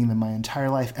been reading them my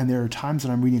entire life, and there are times that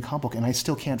I'm reading a comic book and I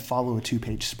still can't follow a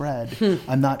 2-page spread.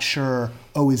 I'm not sure,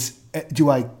 do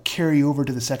I carry over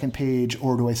to the second page,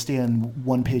 or do I stay on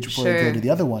one page before I go to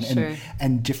the other one? Sure.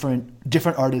 And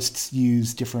different artists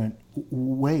use different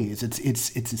ways.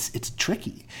 It's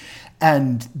tricky,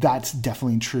 and that's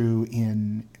definitely true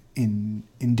in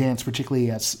dance, particularly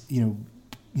as you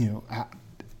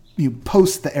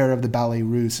post the era of the ballet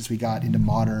russe, as we got into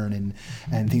modern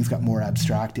and things got more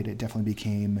abstracted. It definitely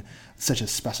became such a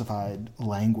specified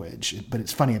language. But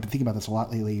it's funny, I've been thinking about this a lot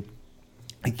lately.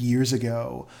 Like, years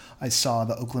ago, I saw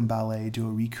the Oakland Ballet do a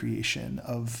recreation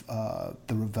of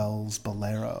the Ravel's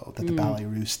Bolero that the Ballet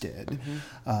Russe did.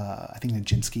 I think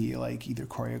Nijinsky either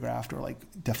choreographed or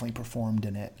definitely performed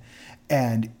in it,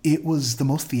 and it was the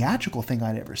most theatrical thing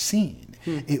I'd ever seen.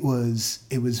 It was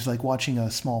like watching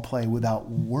a small play without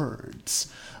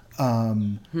words.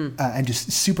 And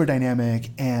just super dynamic,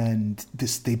 and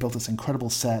they built this incredible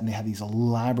set, and they had these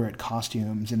elaborate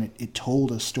costumes, and it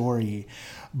told a story,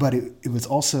 but it was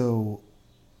also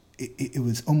it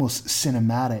was almost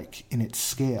cinematic in its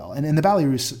scale. And the Ballet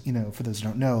Russe, for those who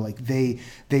don't know,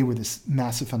 they were this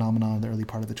massive phenomenon in the early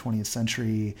part of the 20th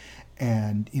century,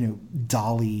 and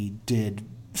Dali did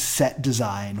set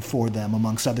design for them,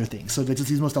 amongst other things. So it's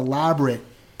these most elaborate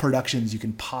productions you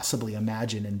can possibly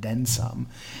imagine, and then some.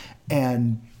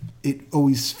 And it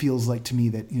always feels like to me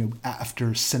that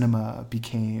after cinema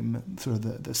became sort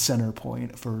of the center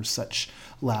point for such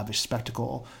lavish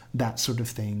spectacle, that sort of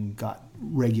thing got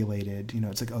regulated.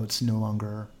 It's like, oh, it's no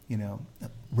longer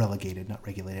relegated, not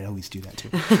regulated. I always do that too.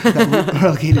 Got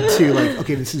relegated to like,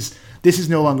 okay, this is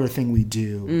no longer a thing we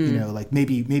do. Like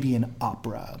maybe in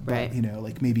opera, but right.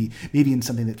 Like maybe in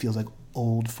something that feels like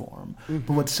old form.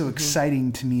 But what's so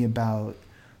exciting to me about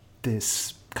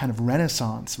this kind of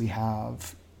renaissance we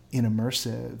have in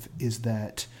immersive is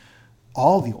that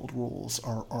all the old rules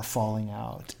are falling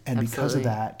out, and Absolutely. because of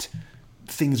that,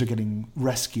 things are getting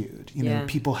rescued.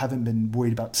 People haven't been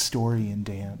worried about story in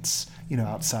dance,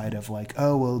 outside of like,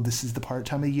 oh, well, this is the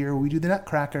time of year where we do the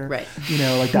Nutcracker. Right.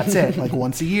 Like that's it. Like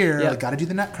once a year, Yep. like got to do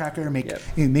the Nutcracker,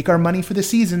 make our money for the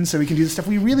season so we can do the stuff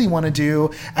we really want to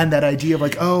do. And that idea of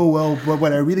like, oh, well,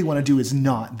 what I really want to do is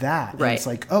not that. And right. it's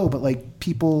like, oh, but like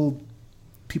people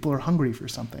are hungry for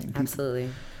something. Absolutely.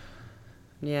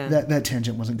 Yeah. That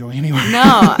tangent wasn't going anywhere.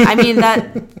 No, I mean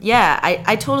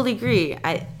I totally agree.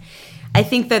 I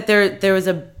think that there was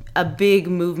a big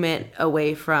movement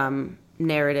away from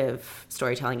narrative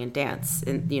storytelling in dance,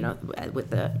 with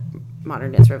the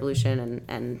modern dance revolution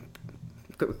and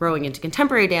growing into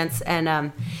contemporary dance,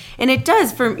 and it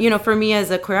does for me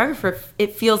as a choreographer,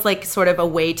 it feels like sort of a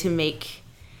way to make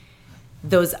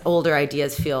those older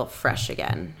ideas feel fresh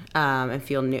again, and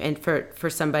feel new, and for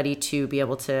somebody to be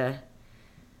able to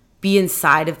be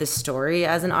inside of the story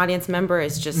as an audience member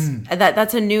is just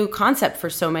that's a new concept for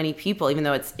so many people, even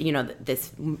though it's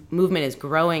this movement is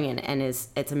growing and it's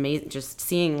amazing just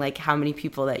seeing like how many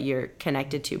people that you're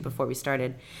connected to. Before we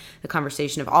started the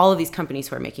conversation, of all of these companies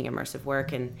who are making immersive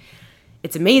work, and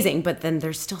it's amazing, but then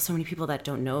there's still so many people that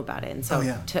don't know about it, and so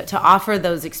to offer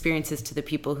those experiences to the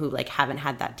people who like haven't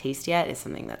had that taste yet is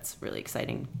something that's really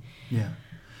exciting.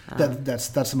 That's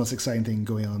the most exciting thing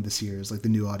going on this year is like the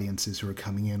new audiences who are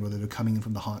coming in, whether they're coming in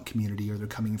from the haunt community or they're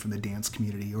coming in from the dance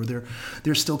community, or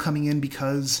they're still coming in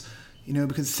because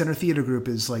Center Theater Group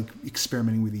is like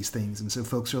experimenting with these things, and so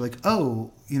folks are like,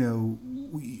 oh,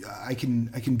 I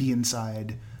can be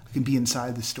inside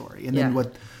the story, and then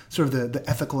what sort of the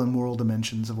ethical and moral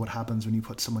dimensions of what happens when you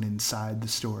put someone inside the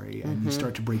story and you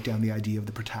start to break down the idea of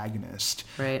the protagonist,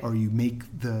 right. or you make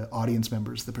the audience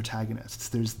members the protagonists.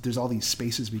 There's all these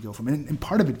spaces we go from, and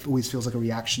part of it always feels like a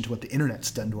reaction to what the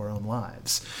internet's done to our own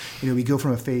lives. We go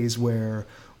from a phase where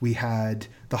we had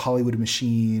the Hollywood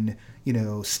machine,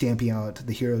 stamping out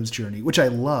the hero's journey, which I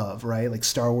love, right? Like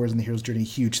Star Wars and the hero's journey,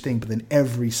 huge thing. But then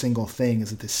every single thing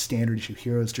is this standard issue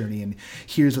hero's journey, and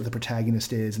here's what the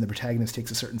protagonist is, and the protagonist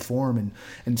takes a certain form,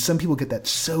 and some people get that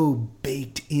so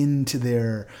baked into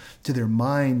their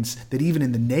minds that even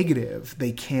in the negative,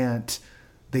 they can't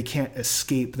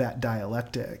escape that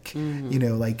dialectic.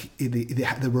 Like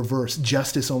the reverse.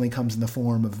 Justice only comes in the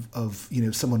form of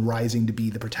someone rising to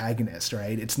be the protagonist,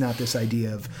 right? It's not this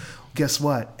idea of, guess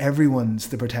what? Everyone's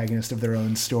the protagonist of their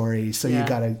own story. So you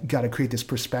gotta create this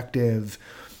perspective.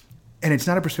 And it's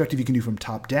not a perspective you can do from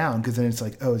top down, because then it's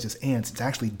like, oh, it's just ants. It's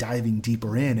actually diving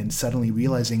deeper in and suddenly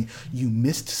realizing you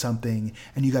missed something,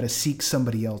 and you got to seek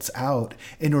somebody else out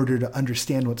in order to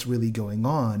understand what's really going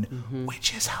on,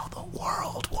 which is how the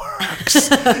world works.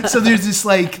 So there's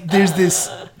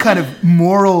this kind of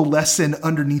moral lesson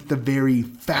underneath the very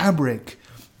fabric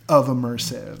of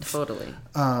immersive. Totally.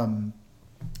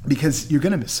 Because you're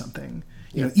going to miss something.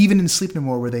 Even in Sleep No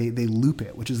More, where they loop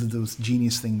it, which is the most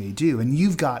genius thing they do, and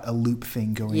you've got a loop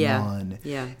thing going on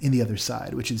in the other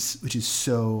side, which is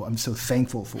so I'm so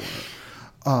thankful for,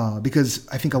 because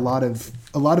I think a lot of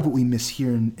what we miss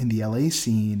here in the LA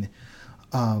scene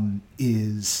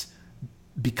is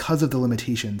because of the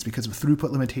limitations, because of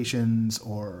throughput limitations,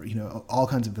 or all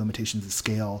kinds of limitations of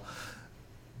scale.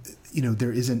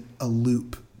 There isn't a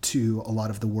loop to a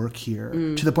lot of the work here,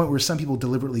 to the point where some people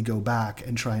deliberately go back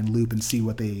and try and loop and see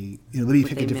what they, let me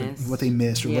pick what they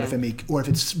missed, or what if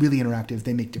it's really interactive,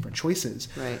 they make different choices.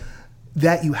 Right.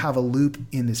 That you have a loop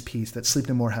in this piece, that Sleep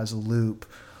No More has a loop,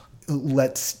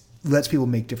 lets people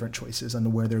make different choices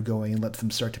on where they're going and lets them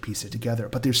start to piece it together.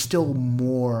 But there's still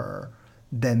more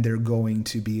than they're going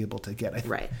to be able to get.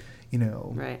 Right.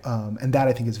 Right. And that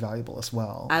I think is valuable as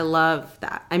well. I love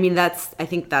that. I mean, I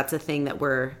think that's a thing that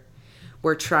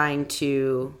we're trying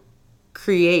to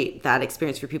create, that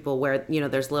experience for people where,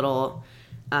 there's little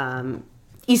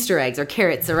Easter eggs or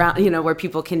carrots around, where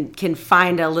people can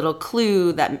find a little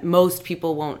clue that most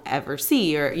people won't ever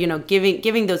see, or,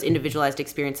 giving those individualized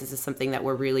experiences is something that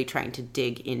we're really trying to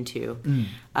dig into.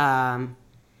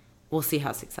 We'll see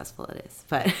how successful it is,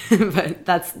 but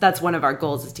that's one of our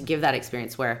goals, is to give that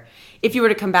experience where if you were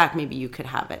to come back, maybe you could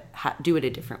do it a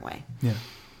different way. Yeah.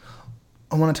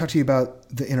 I want to talk to you about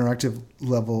the interactive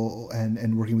level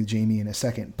and working with Jamie in a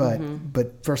second,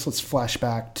 but first let's flash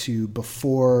back to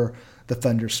before the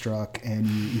Thunderstruck and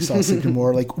you saw Sleep No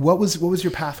More. Like, what was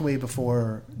your pathway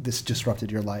before this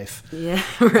disrupted your life? Yeah,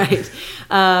 right.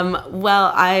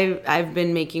 Well, I've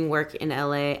been making work in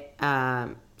LA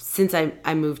since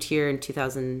I moved here in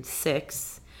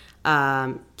 2006.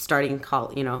 Starting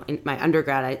in my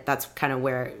undergrad, that's kind of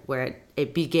where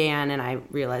it began, and I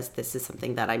realized this is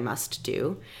something that I must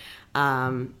do.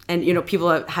 And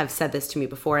people have said this to me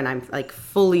before, and I'm like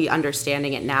fully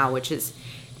understanding it now, which is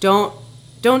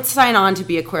don't sign on to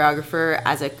be a choreographer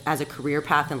as a career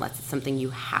path unless it's something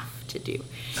you have to do.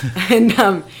 And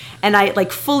I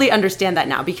like fully understand that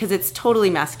now, because it's totally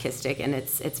masochistic and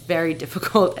it's very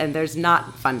difficult, and there's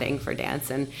not funding for dance,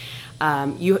 and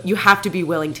you have to be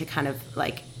willing to kind of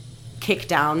like kick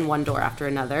down one door after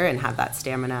another and have that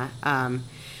stamina,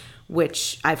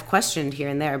 which I've questioned here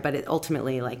and there, but it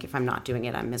ultimately, like, if I'm not doing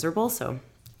it, I'm miserable. So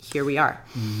here we are.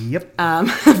 Yep.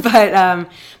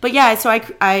 But yeah, so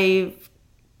I've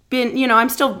been, I'm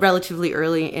still relatively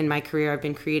early in my career. I've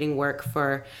been creating work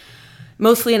for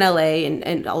mostly in LA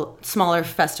and smaller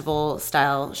festival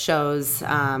style shows.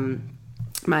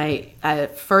 My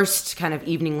first kind of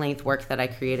evening length work that I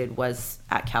created was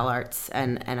at CalArts,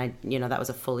 and I, that was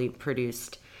a fully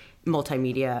produced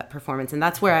multimedia performance. And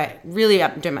that's where I really,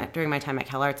 during my time at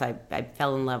CalArts, I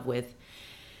fell in love with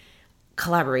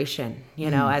collaboration,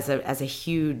 as a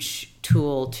huge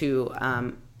tool to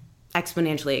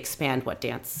exponentially expand what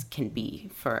dance can be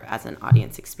as an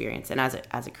audience experience and as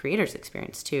a creator's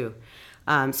experience too.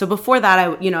 So before that,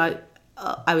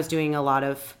 I was doing a lot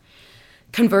of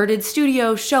converted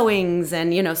studio showings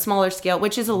and, smaller scale,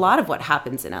 which is a lot of what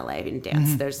happens in LA in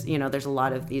dance. Mm-hmm. There's a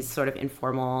lot of these sort of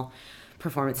informal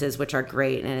performances, which are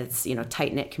great. And it's,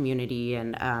 tight-knit community.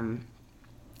 And,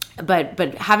 but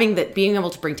being able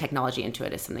to bring technology into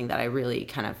it is something that I really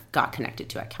kind of got connected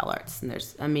to at CalArts. And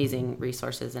there's amazing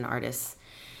resources and artists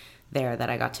there that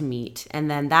I got to meet.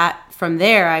 And then from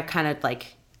there, I kind of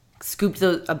like scooped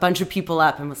a bunch of people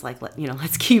up and was like,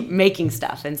 let's keep making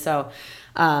stuff. And so,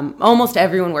 almost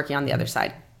everyone working on the other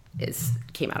side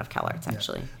came out of CalArts,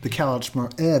 actually. Yeah. The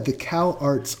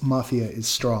CalArts Mafia is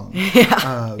strong,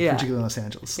 particularly in Los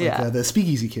Angeles. Like, the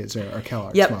Speakeasy kids are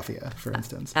CalArts Mafia, for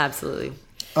instance. Absolutely.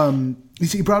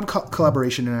 You brought up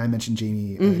collaboration, and I mentioned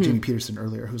Jamie Peterson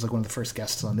earlier, who's like one of the first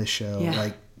guests on this show,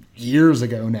 like years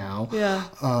ago now. Yeah.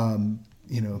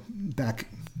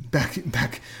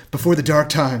 Back before the dark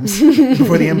times,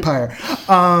 before the Empire.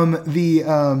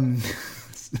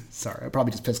 Sorry, I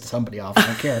probably just pissed somebody off. I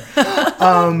don't care.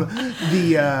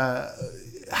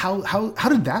 How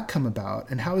did that come about,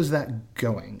 and how is that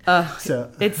going?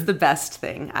 It's the best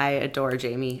thing. I adore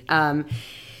Jamie.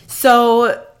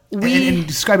 So and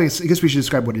describing, I guess we should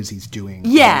describe what it is he's doing.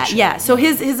 Yeah. So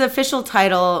his official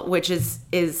title, which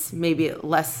is maybe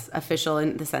less official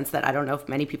in the sense that I don't know if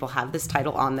many people have this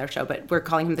title on their show, but we're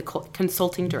calling him the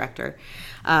consulting director.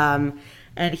 And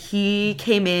he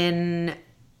came in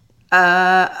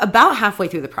about halfway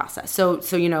through the process. So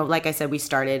like I said, we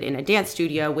started in a dance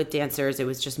studio with dancers. It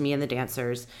was just me and the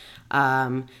dancers.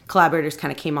 Collaborators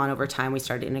kind of came on over time. We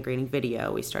started integrating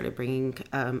video. We started bringing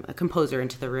a composer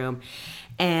into the room.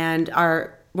 And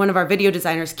one of our video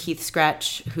designers, Keith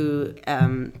Scratch, who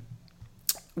hasn't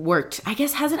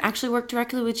actually worked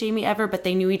directly with Jamie ever, but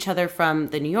they knew each other from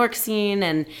the New York scene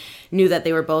and knew that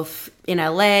they were both in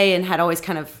LA and had always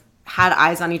kind of had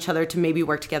eyes on each other to maybe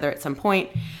work together at some point.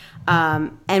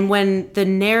 And when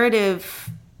the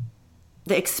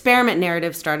experiment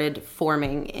narrative started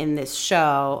forming in this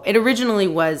show, it originally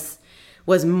was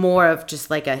more of just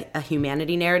like a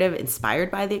humanity narrative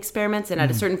inspired by the experiments. And at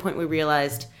a certain point, we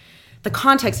realized the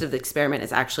context of the experiment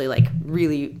is actually like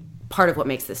really part of what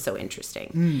makes this so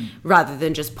interesting, rather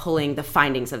than just pulling the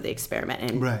findings of the experiment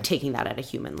and taking that at a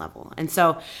human level. And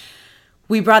so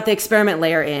we brought the experiment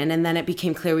layer in, and then it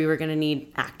became clear we were going to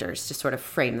need actors to sort of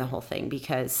frame the whole thing,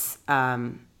 because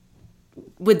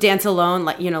with dance alone,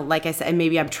 like I said, and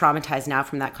maybe I'm traumatized now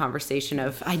from that conversation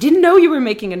of, I didn't know you were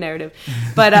making a narrative,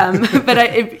 but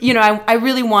I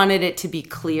really wanted it to be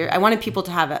clear. I wanted people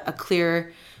to have a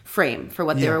clear frame for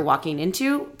what they were walking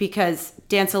into, because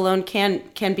dance alone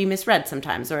can be misread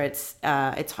sometimes, or it's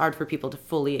hard for people to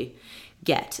fully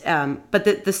get. But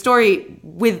the story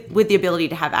with the ability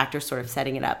to have actors sort of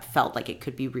setting it up felt like it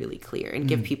could be really clear and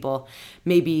give people,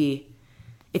 maybe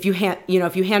if you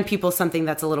hand people something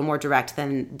that's a little more direct,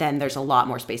 then there's a lot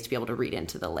more space to be able to read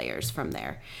into the layers from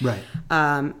there. Right.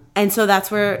 And so that's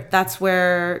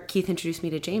where Keith introduced me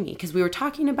to Jamie, because we were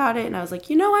talking about it and I was like,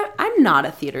 I'm not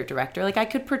a theater director. Like, I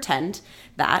could pretend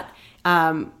that,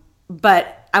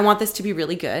 but I want this to be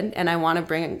really good, and I want to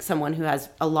bring someone who has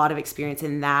a lot of experience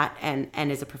in that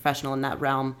and is a professional in that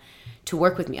realm to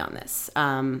work with me on this.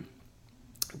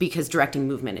 because directing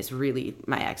movement is really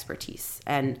my expertise,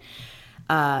 and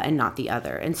not the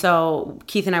other. And so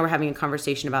Keith and I were having a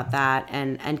conversation about that,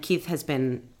 and Keith has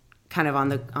been kind of on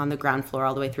the ground floor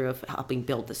all the way through of helping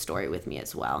build the story with me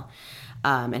as well,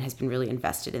 and has been really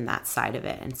invested in that side of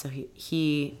it. And so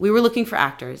we were looking for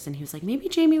actors, and he was like, maybe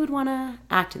Jamie would want to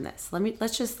act in this.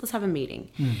 Let's have a meeting.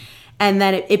 And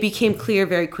then it became clear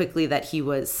very quickly that he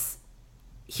was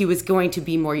going to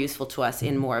be more useful to us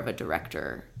in more of a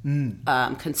director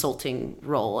consulting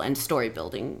role and story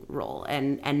building role,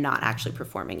 and not actually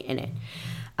performing in it.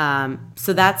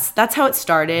 So that's how it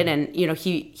started. And, you know,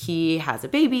 he has a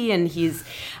baby, and he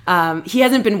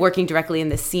hasn't been working directly in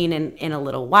this scene in a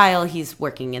little while. He's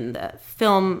working in the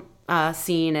film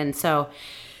scene. And so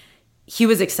he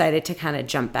was excited to kind of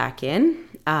jump back in.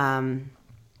 And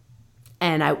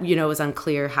it was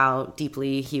unclear how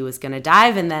deeply he was going to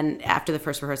dive. And then after the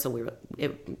first rehearsal,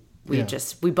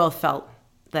 we both felt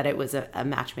that it was a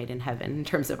match made in heaven in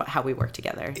terms of how we work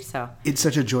together. So it's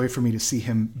such a joy for me to see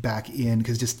him back in,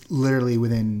 because just literally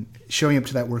within showing up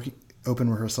to that open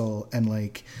rehearsal and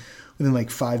within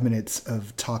 5 minutes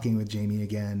of talking with Jamie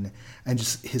again, and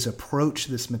just his approach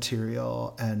to this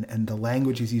material and the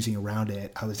language he's using around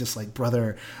it, I was just like,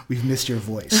 brother, we've missed your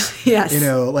voice. Yes. You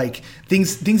know,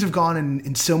 things have gone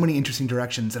in so many interesting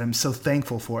directions, and I'm so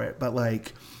thankful for it. But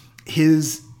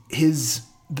his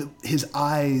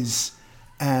eyes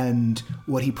and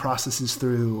what he processes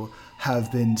through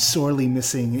have been sorely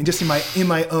missing, and just in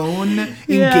my own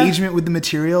engagement with the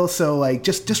material. So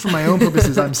just for my own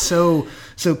purposes, I'm so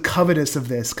covetous of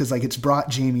this, because it's brought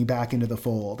Jamie back into the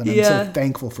fold, and I'm so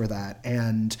thankful for that.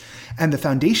 And the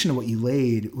foundation of what you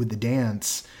laid with the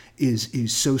dance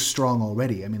is so strong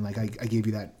already. I mean, I gave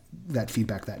you that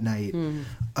feedback that night,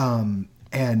 and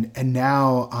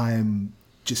now I'm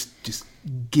just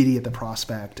giddy at the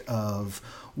prospect of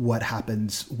what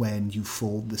happens when you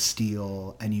fold the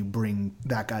steel and you bring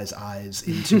that guy's eyes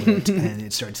into it, and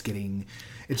it starts getting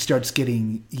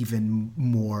even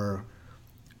more,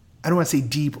 I don't want to say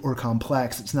deep or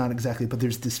complex. It's not exactly, but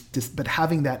there's this but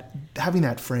having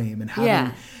that frame and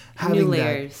having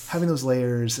layers, having those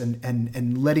layers,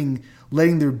 and letting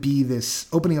there be this,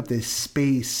 opening up this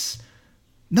space,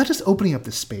 not just opening up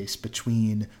the space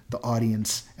between the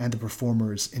audience and the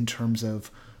performers in terms of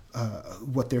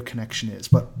what their connection is,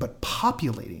 but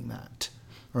populating that,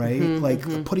 right?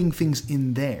 Putting things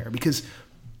in there, because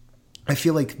I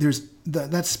feel like there's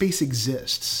that space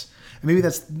exists. And maybe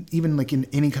that's even in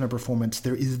any kind of performance,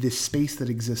 there is this space that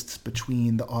exists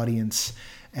between the audience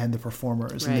and the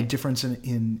performers. Right. And the difference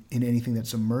in anything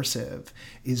that's immersive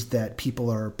is that people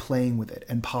are playing with it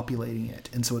and populating it.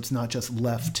 And so it's not just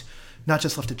left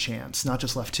to chance, not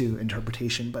just left to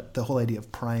interpretation, but the whole idea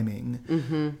of priming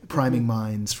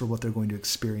minds for what they're going to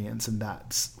experience, and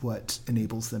that's what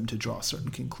enables them to draw certain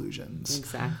conclusions.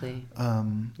 Exactly.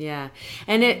 Yeah,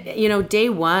 and day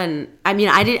one, I mean,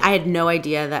 I had no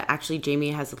idea that actually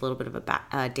Jamie has a little bit of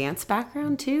a dance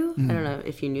background too. I don't know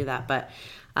if you knew that, but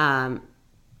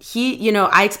he,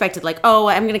 I expected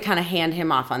I'm going to kind of hand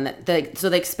him off on so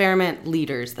the experiment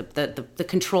leaders, the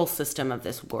control system of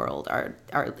this world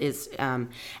is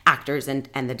actors and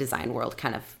the design world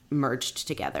kind of merged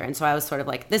together. And so I was sort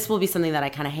of this will be something that I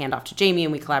kind of hand off to Jamie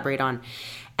and we collaborate on.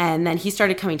 And then he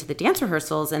started coming to the dance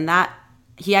rehearsals, and that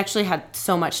he actually had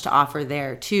so much to offer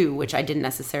there too, which I didn't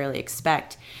necessarily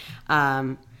expect.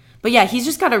 But yeah, he's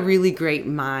just got a really great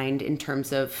mind in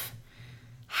terms of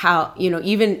how,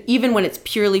 even when it's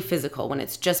purely physical, when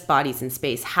it's just bodies in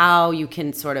space, how you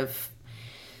can sort of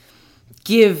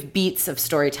give beats of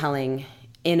storytelling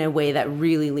in a way that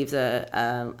really leaves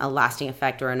a lasting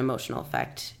effect or an emotional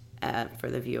effect for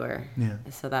the viewer. Yeah.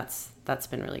 So that's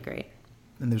been really great.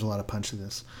 And there's a lot of punch to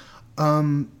this.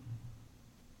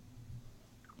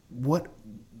 What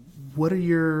are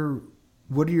your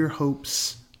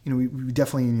hopes? We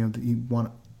definitely, you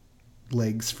want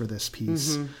legs for this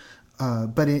piece. Mm-hmm.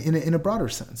 But in a broader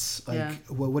sense,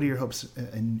 what are your hopes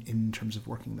in terms of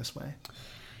working this way?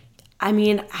 I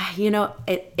mean,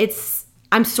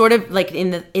 I'm sort of in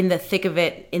the thick of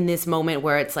it in this moment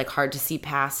where it's hard to see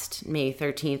past May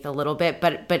 13th a little bit,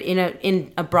 but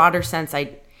in a broader sense,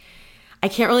 I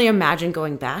can't really imagine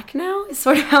going back now. Is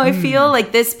sort of how I feel.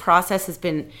 This process has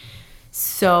been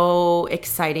so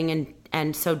exciting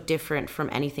and so different from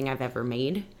anything I've ever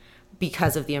made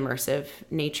because of the immersive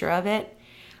nature of it.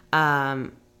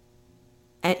 I've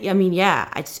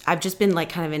just been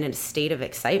kind of in a state of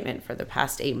excitement for the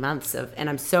past 8 months and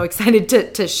I'm so excited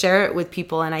to share it with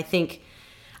people. And I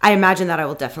imagine that I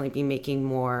will definitely be making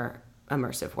more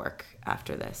immersive work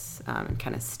after this, and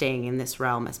kind of staying in this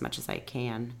realm as much as I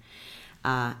can.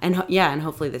 And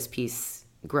hopefully this piece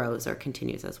grows or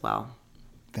continues as well.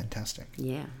 Fantastic.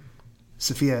 Yeah.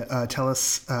 Sophia, tell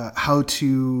us how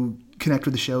to connect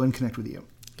with the show and connect with you.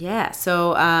 Yeah,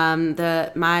 so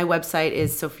my website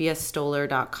is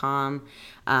sophiastoller.com.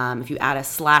 If you add a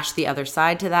 / the other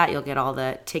side to that, you'll get all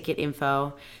the ticket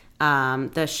info.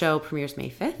 The show premieres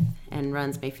May 5th and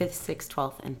runs May 5th, 6th,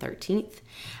 12th, and 13th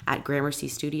at Gramercy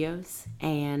Studios.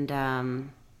 And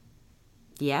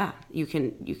you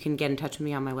can get in touch with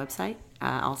me on my website.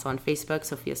 Also on Facebook,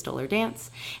 Sophia Stoller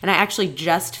Dance. And I actually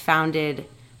just founded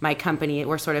my company.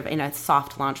 We're sort of in a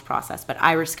soft launch process, but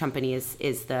Iris Company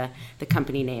is the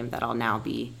company name that I'll now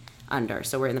be under.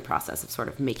 So we're in the process of sort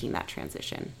of making that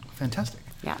transition. Fantastic.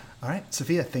 Yeah. All right,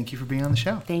 Sophia, thank you for being on the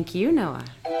show. Thank you, Noah.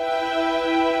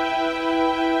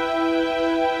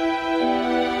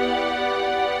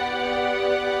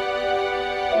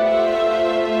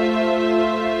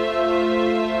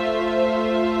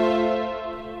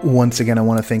 Once again, I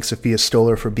want to thank Sophia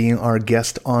Stoller for being our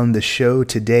guest on the show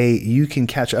today. You can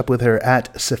catch up with her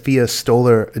at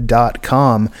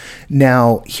sophiastoller.com.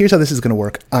 Now, here's how this is going to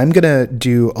work. I'm going to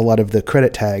do a lot of the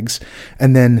credit tags,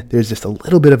 and then there's just a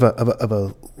little bit of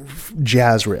a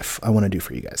jazz riff I want to do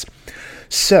for you guys.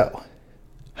 So,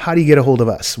 how do you get a hold of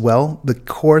us? Well, the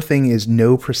core thing is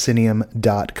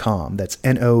noproscenium.com. That's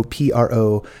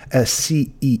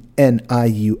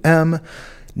NOPROSCENIUM.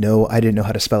 No, I didn't know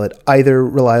how to spell it either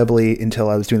reliably until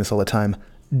I was doing this all the time.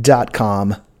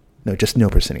 .com. No, just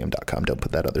noproscenium.com. Don't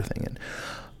put that other thing in.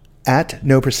 At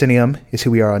noproscenium is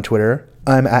who we are on Twitter.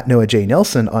 I'm at Noah J.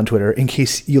 Nelson on Twitter, in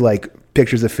case you like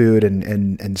pictures of food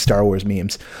and Star Wars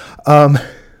memes. My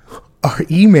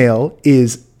email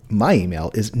is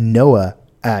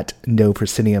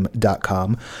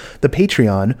noah@noproscenium.com. The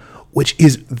Patreon, which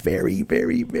is very,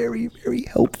 very, very, very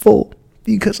helpful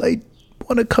because I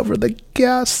want to cover the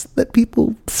gas that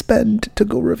people spend to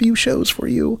go review shows for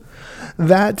you.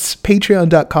 That's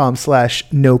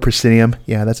patreon.com/noproscenium.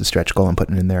 Yeah, that's a stretch goal I'm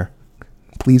putting in there.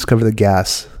 Please cover the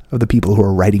gas of the people who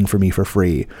are writing for me for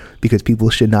free, because people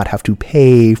should not have to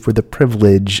pay for the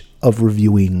privilege of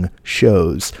reviewing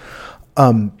shows.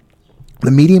 The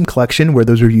Medium collection where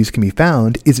those reviews can be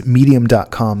found is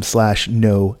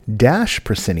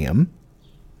medium.com/no-proscenium.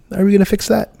 Are we going to fix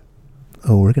that?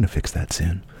 Oh, we're going to fix that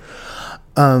soon.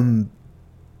 I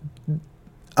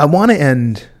want to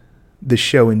end the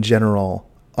show in general.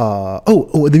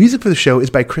 The music for the show is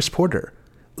by Chris Porter,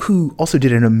 who also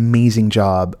did an amazing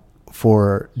job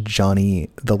for Johnny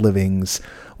the Living's.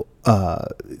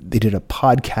 They did a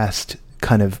podcast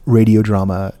kind of radio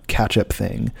drama catch-up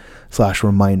thing /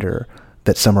 reminder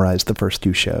that summarized the first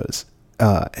two shows.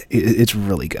 It's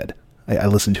really good. I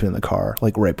listened to it in the car,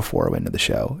 like right before I went into the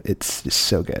show. It's just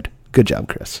so good. Good job,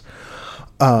 Chris.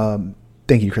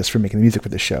 Thank you, Chris, for making the music for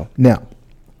this show. Now,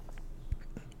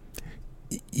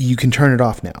 you can turn it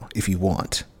off now if you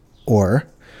want, or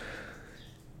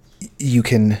you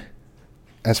can,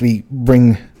 as we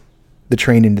bring the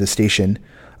train into the station,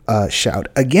 shout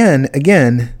again,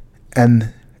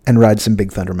 and ride some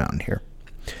Big Thunder Mountain here.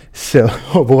 So,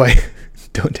 oh boy,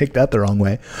 don't take that the wrong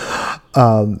way.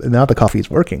 Now the coffee is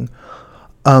working.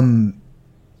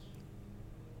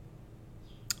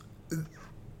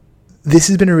 This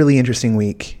has been a really interesting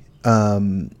week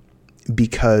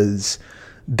because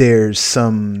there's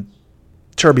some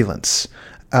turbulence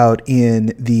out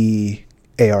in the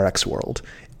ARX world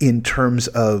in terms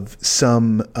of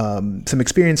some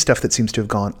experience stuff that seems to have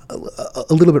gone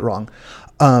a little bit wrong.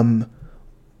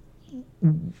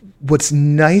 What's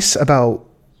nice about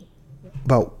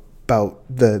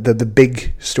the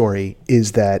big story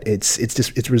is that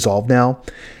it's resolved now.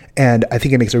 And I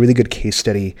think it makes a really good case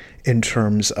study in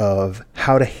terms of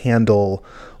how to handle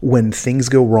when things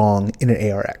go wrong in an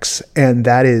ARX. And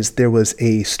that is, there was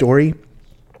a story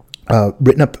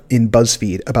written up in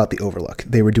BuzzFeed about the Overlook.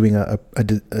 They were doing a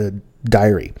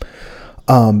diary.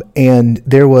 And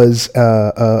there was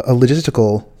a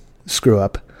logistical screw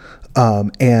up.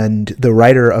 And the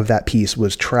writer of that piece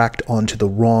was tracked onto the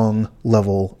wrong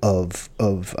level of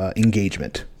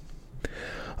engagement.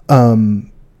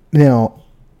 Now,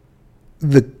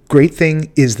 the great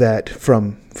thing is that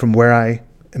from where I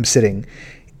am sitting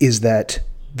is that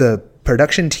the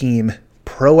production team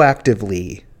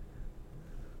proactively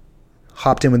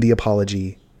hopped in with the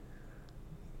apology,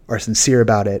 are sincere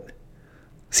about it,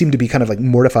 seemed to be kind of like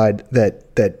mortified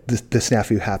that the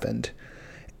snafu happened.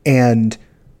 And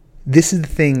this is the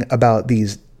thing about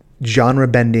these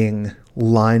genre-bending,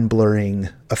 line-blurring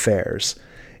affairs,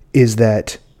 is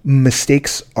that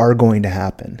mistakes are going to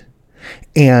happen.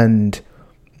 And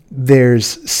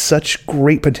there's such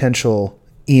great potential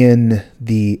in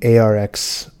the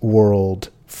ARX world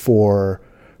for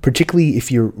particularly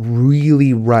if you're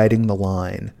really riding the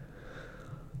line,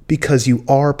 because you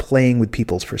are playing with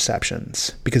people's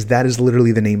perceptions, because that is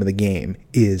literally the name of the game,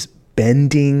 is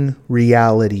bending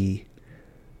reality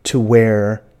to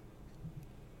where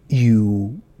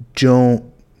you don't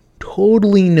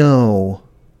totally know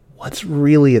what's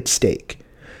really at stake.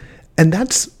 And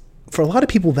that's, for a lot of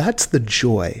people, that's the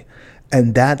joy,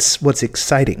 and that's what's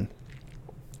exciting.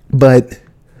 But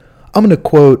I'm going to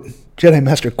quote Jedi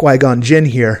Master Qui-Gon Jinn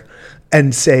here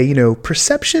and say,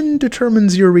 perception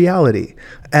determines your reality.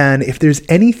 And if there's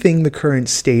anything the current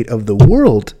state of the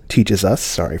world teaches us,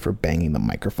 sorry for banging the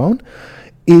microphone,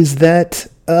 is that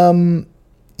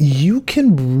you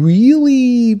can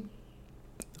really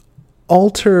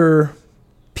alter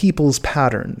people's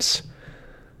patterns,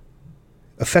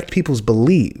 affect people's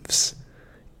beliefs,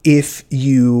 if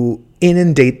you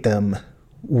inundate them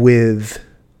with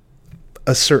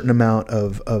a certain amount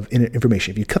of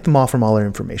information. If you cut them off from all their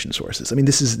information sources. I mean,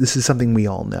 this is something we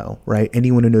all know, right?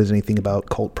 Anyone who knows anything about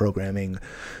cult programming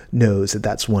knows that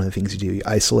that's one of the things you do. You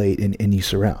isolate and you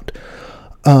surround.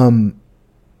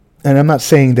 And I'm not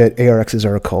saying that ARXs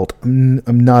are a cult. I'm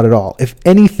not at all. If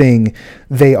anything,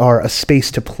 they are a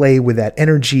space to play with that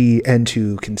energy and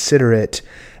to consider it,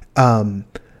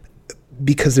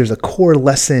 because there's a core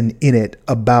lesson in it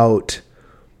about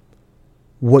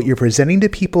what you're presenting to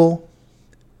people,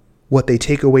 what they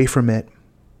take away from it,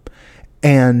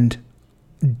 and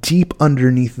deep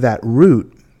underneath that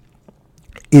root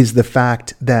is the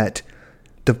fact that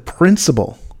the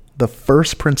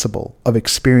first principle of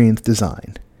experience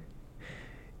design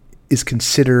is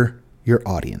consider your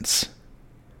audience.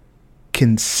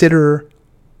 Consider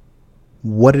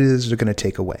what it is they're going to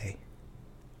take away.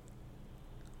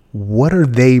 What are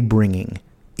they bringing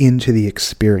into the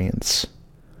experience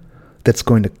that's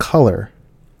going to color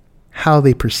how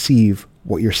they perceive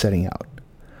what you're setting out?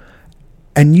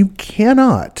 And you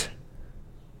cannot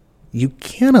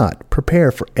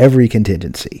prepare for every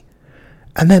contingency.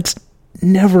 And that's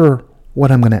never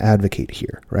what I'm going to advocate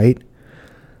here, right?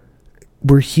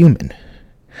 We're human.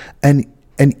 And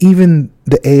even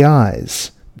the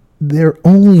AIs, they're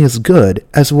only as good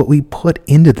as what we put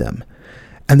into them.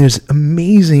 And there's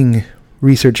amazing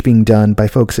research being done by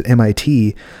folks at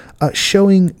MIT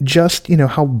showing just,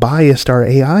 how biased our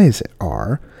AIs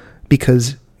are,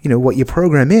 because, what you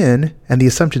program in and the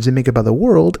assumptions they make about the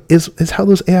world is how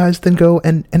those AIs then go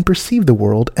and perceive the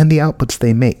world and the outputs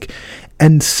they make.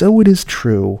 And so it is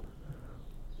true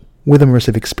with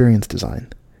immersive experience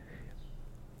design.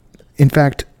 In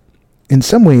fact, in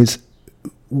some ways,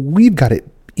 we've got it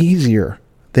easier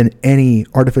than any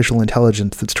artificial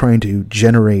intelligence that's trying to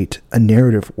generate a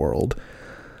narrative world,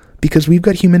 because we've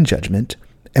got human judgment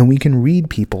and we can read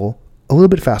people a little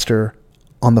bit faster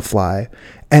on the fly.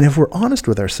 And if we're honest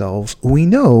with ourselves, we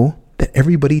know that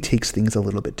everybody takes things a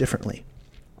little bit differently.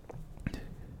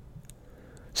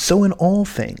 So in all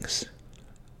things,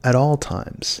 at all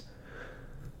times,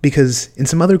 because in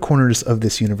some other corners of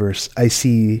this universe, I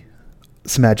see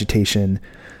some agitation.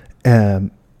 I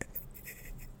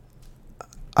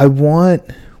want,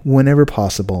 whenever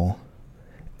possible,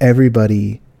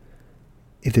 everybody,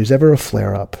 if there's ever a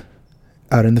flare-up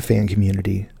out in the fan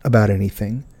community about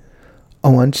anything, I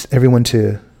want everyone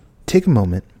to take a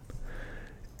moment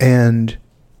and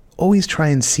always try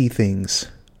and see things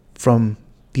from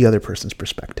the other person's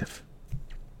perspective.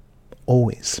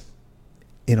 Always.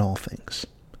 In all things.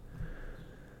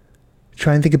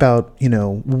 Try and think about,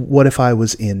 what if I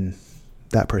was in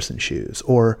that person's shoes?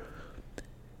 Or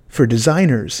for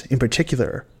designers in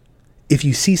particular, if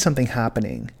you see something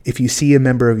happening, if you see a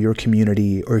member of your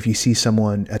community, or if you see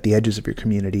someone at the edges of your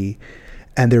community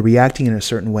and they're reacting in a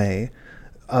certain way,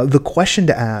 the question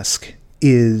to ask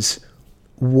is,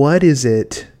 what is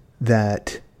it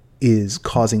that is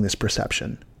causing this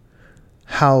perception?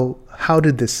 How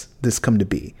did this come to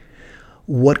be?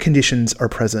 What conditions are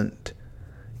present?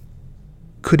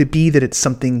 Could it be that it's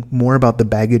something more about the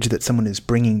baggage that someone is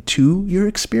bringing to your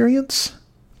experience?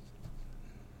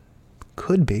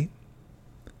 Could be.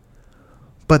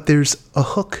 But there's a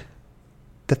hook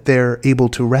that they're able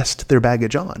to rest their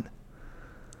baggage on.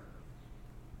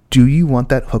 Do you want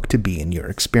that hook to be in your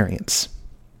experience?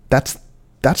 That's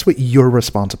what you're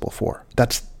responsible for.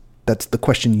 That's the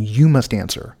question you must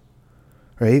answer,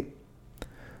 right?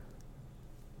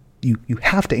 You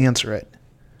have to answer it.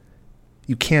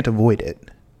 You can't avoid it.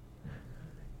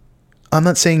 I'm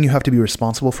not saying you have to be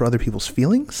responsible for other people's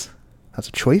feelings. That's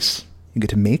a choice you get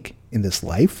to make in this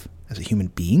life as a human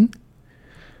being.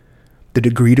 The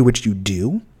degree to which you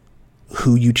do,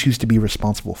 who you choose to be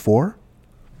responsible for,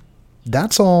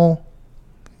 that's all.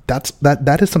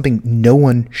 That is something no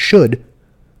one should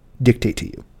dictate to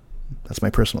you. That's my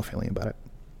personal feeling about it.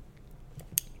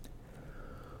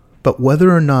 But whether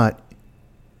or not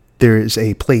there is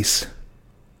a place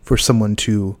for someone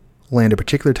to land a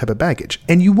particular type of baggage,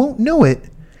 and you won't know it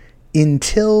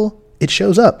until it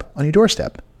shows up on your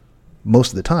doorstep most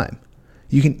of the time.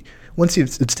 You can, once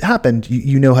it's happened,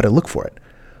 you know how to look for it.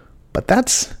 But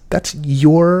that's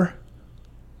your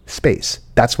space.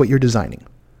 That's what you're designing.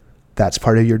 That's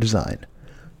part of your design.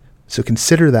 So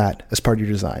consider that as part of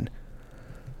your design.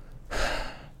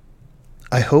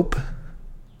 I hope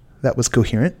that was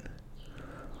coherent.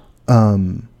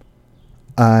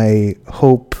 I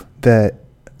hope that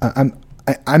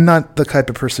I'm not the type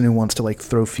of person who wants to like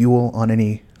throw fuel on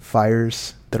any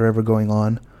fires that are ever going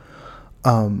on.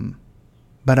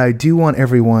 But I do want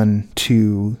everyone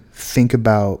to think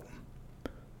about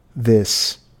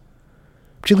this,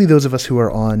 particularly those of us who are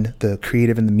on the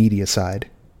creative and the media side.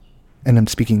 And I'm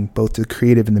speaking both to the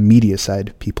creative and the media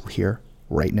side people here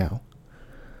right now.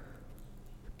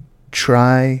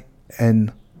 Try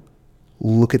and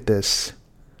look at this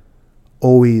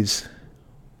always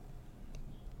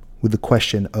with the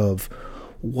question of,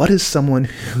 what is someone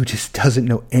who just doesn't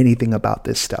know anything about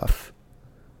this stuff?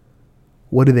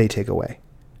 What do they take away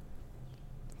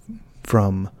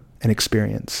from an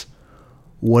experience?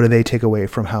 What do they take away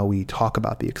from how we talk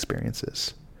about the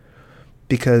experiences?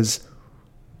 Because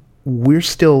we're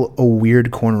still a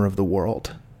weird corner of the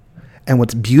world. And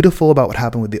what's beautiful about what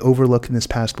happened with the Overlook in this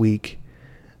past week,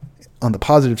 on the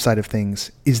positive side of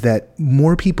things, is that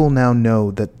more people now know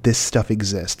that this stuff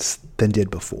exists than did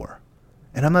before.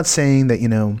 And I'm not saying that,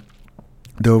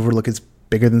 the Overlook is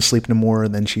bigger than Sleep No More,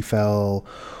 Then She Fell,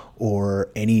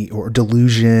 or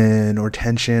Delusion, or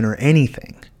Tension, or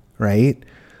anything, right?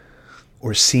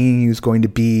 Or Seeing You is going to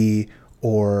be,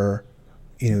 or,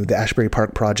 the Ashbury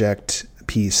Park Project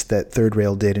piece that Third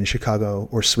Rail did in Chicago,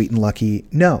 or Sweet and Lucky.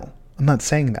 No, I'm not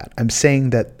saying that. I'm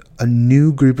saying that a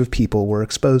new group of people were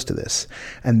exposed to this,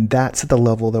 and that's at the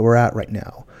level that we're at right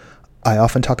now. I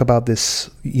often talk about this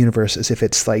universe as if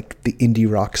it's like the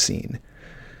indie rock scene.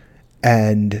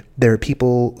 And there are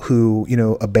people who,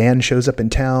 a band shows up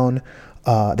in town,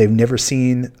 they've never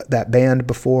seen that band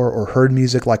before or heard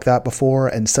music like that before,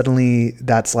 and suddenly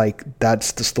that's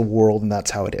just the world and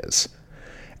that's how it is.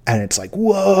 And it's like,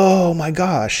 whoa, my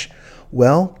gosh.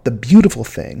 Well, the beautiful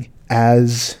thing,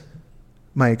 as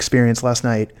my experience last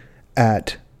night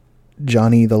at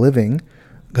Johnny the Living,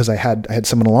 because I had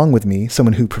someone along with me,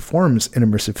 someone who performs in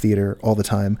immersive theater all the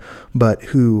time, but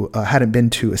who hadn't been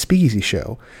to a speakeasy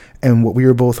show. And what we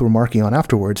were both remarking on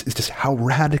afterwards is just how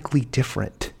radically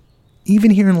different,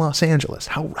 even here in Los Angeles,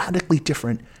 how radically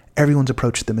different everyone's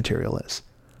approach to the material is.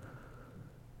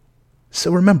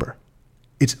 So remember,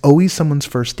 it's always someone's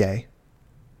first day.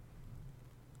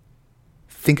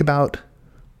 Think about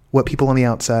what people on the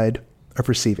outside are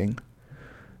perceiving,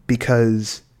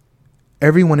 because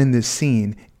everyone in this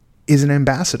scene is an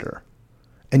ambassador.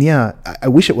 And yeah, I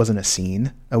wish it wasn't a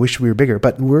scene. I wish we were bigger,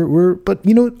 but we're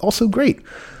also great.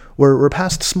 We're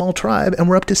past small tribe and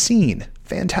we're up to scene.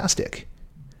 Fantastic.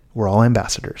 We're all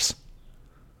ambassadors.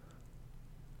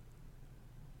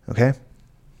 Okay?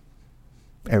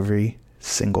 Every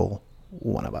single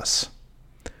one of us.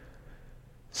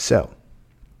 So,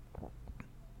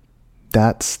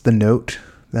 that's the note.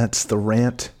 That's the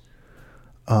rant.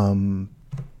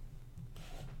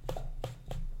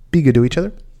 Be good to each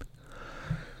other.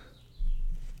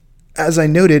 As I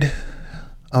noted,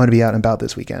 I'm going to be out and about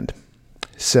this weekend.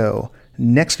 So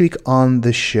next week on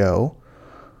the show,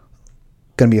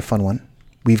 going to be a fun one.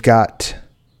 We've got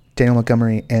Daniel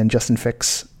Montgomery and Justin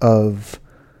Fix of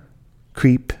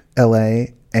Creep LA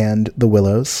and The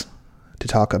Willows to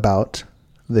talk about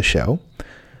the show.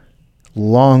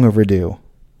 Long overdue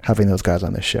having those guys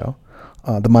on this show.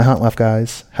 The My Hunt Laugh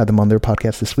guys had them on their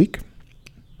podcast this week.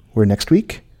 We're next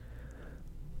week.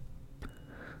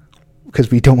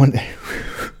 Because we don't want...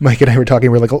 Mike and I were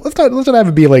talking, we're like, let's not have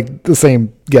it be like the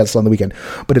same guests on the weekend.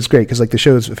 But it's great because like the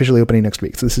show is officially opening next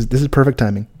week. So this is perfect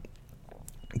timing.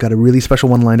 Got a really special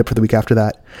one lined up for the week after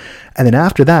that. And then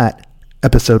after that,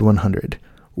 episode 100,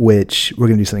 which we're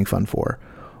going to do something fun for,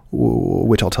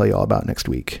 which I'll tell you all about next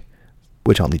week,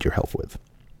 which I'll need your help with.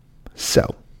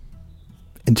 So,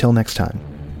 until next time,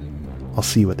 I'll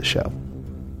see you at the show.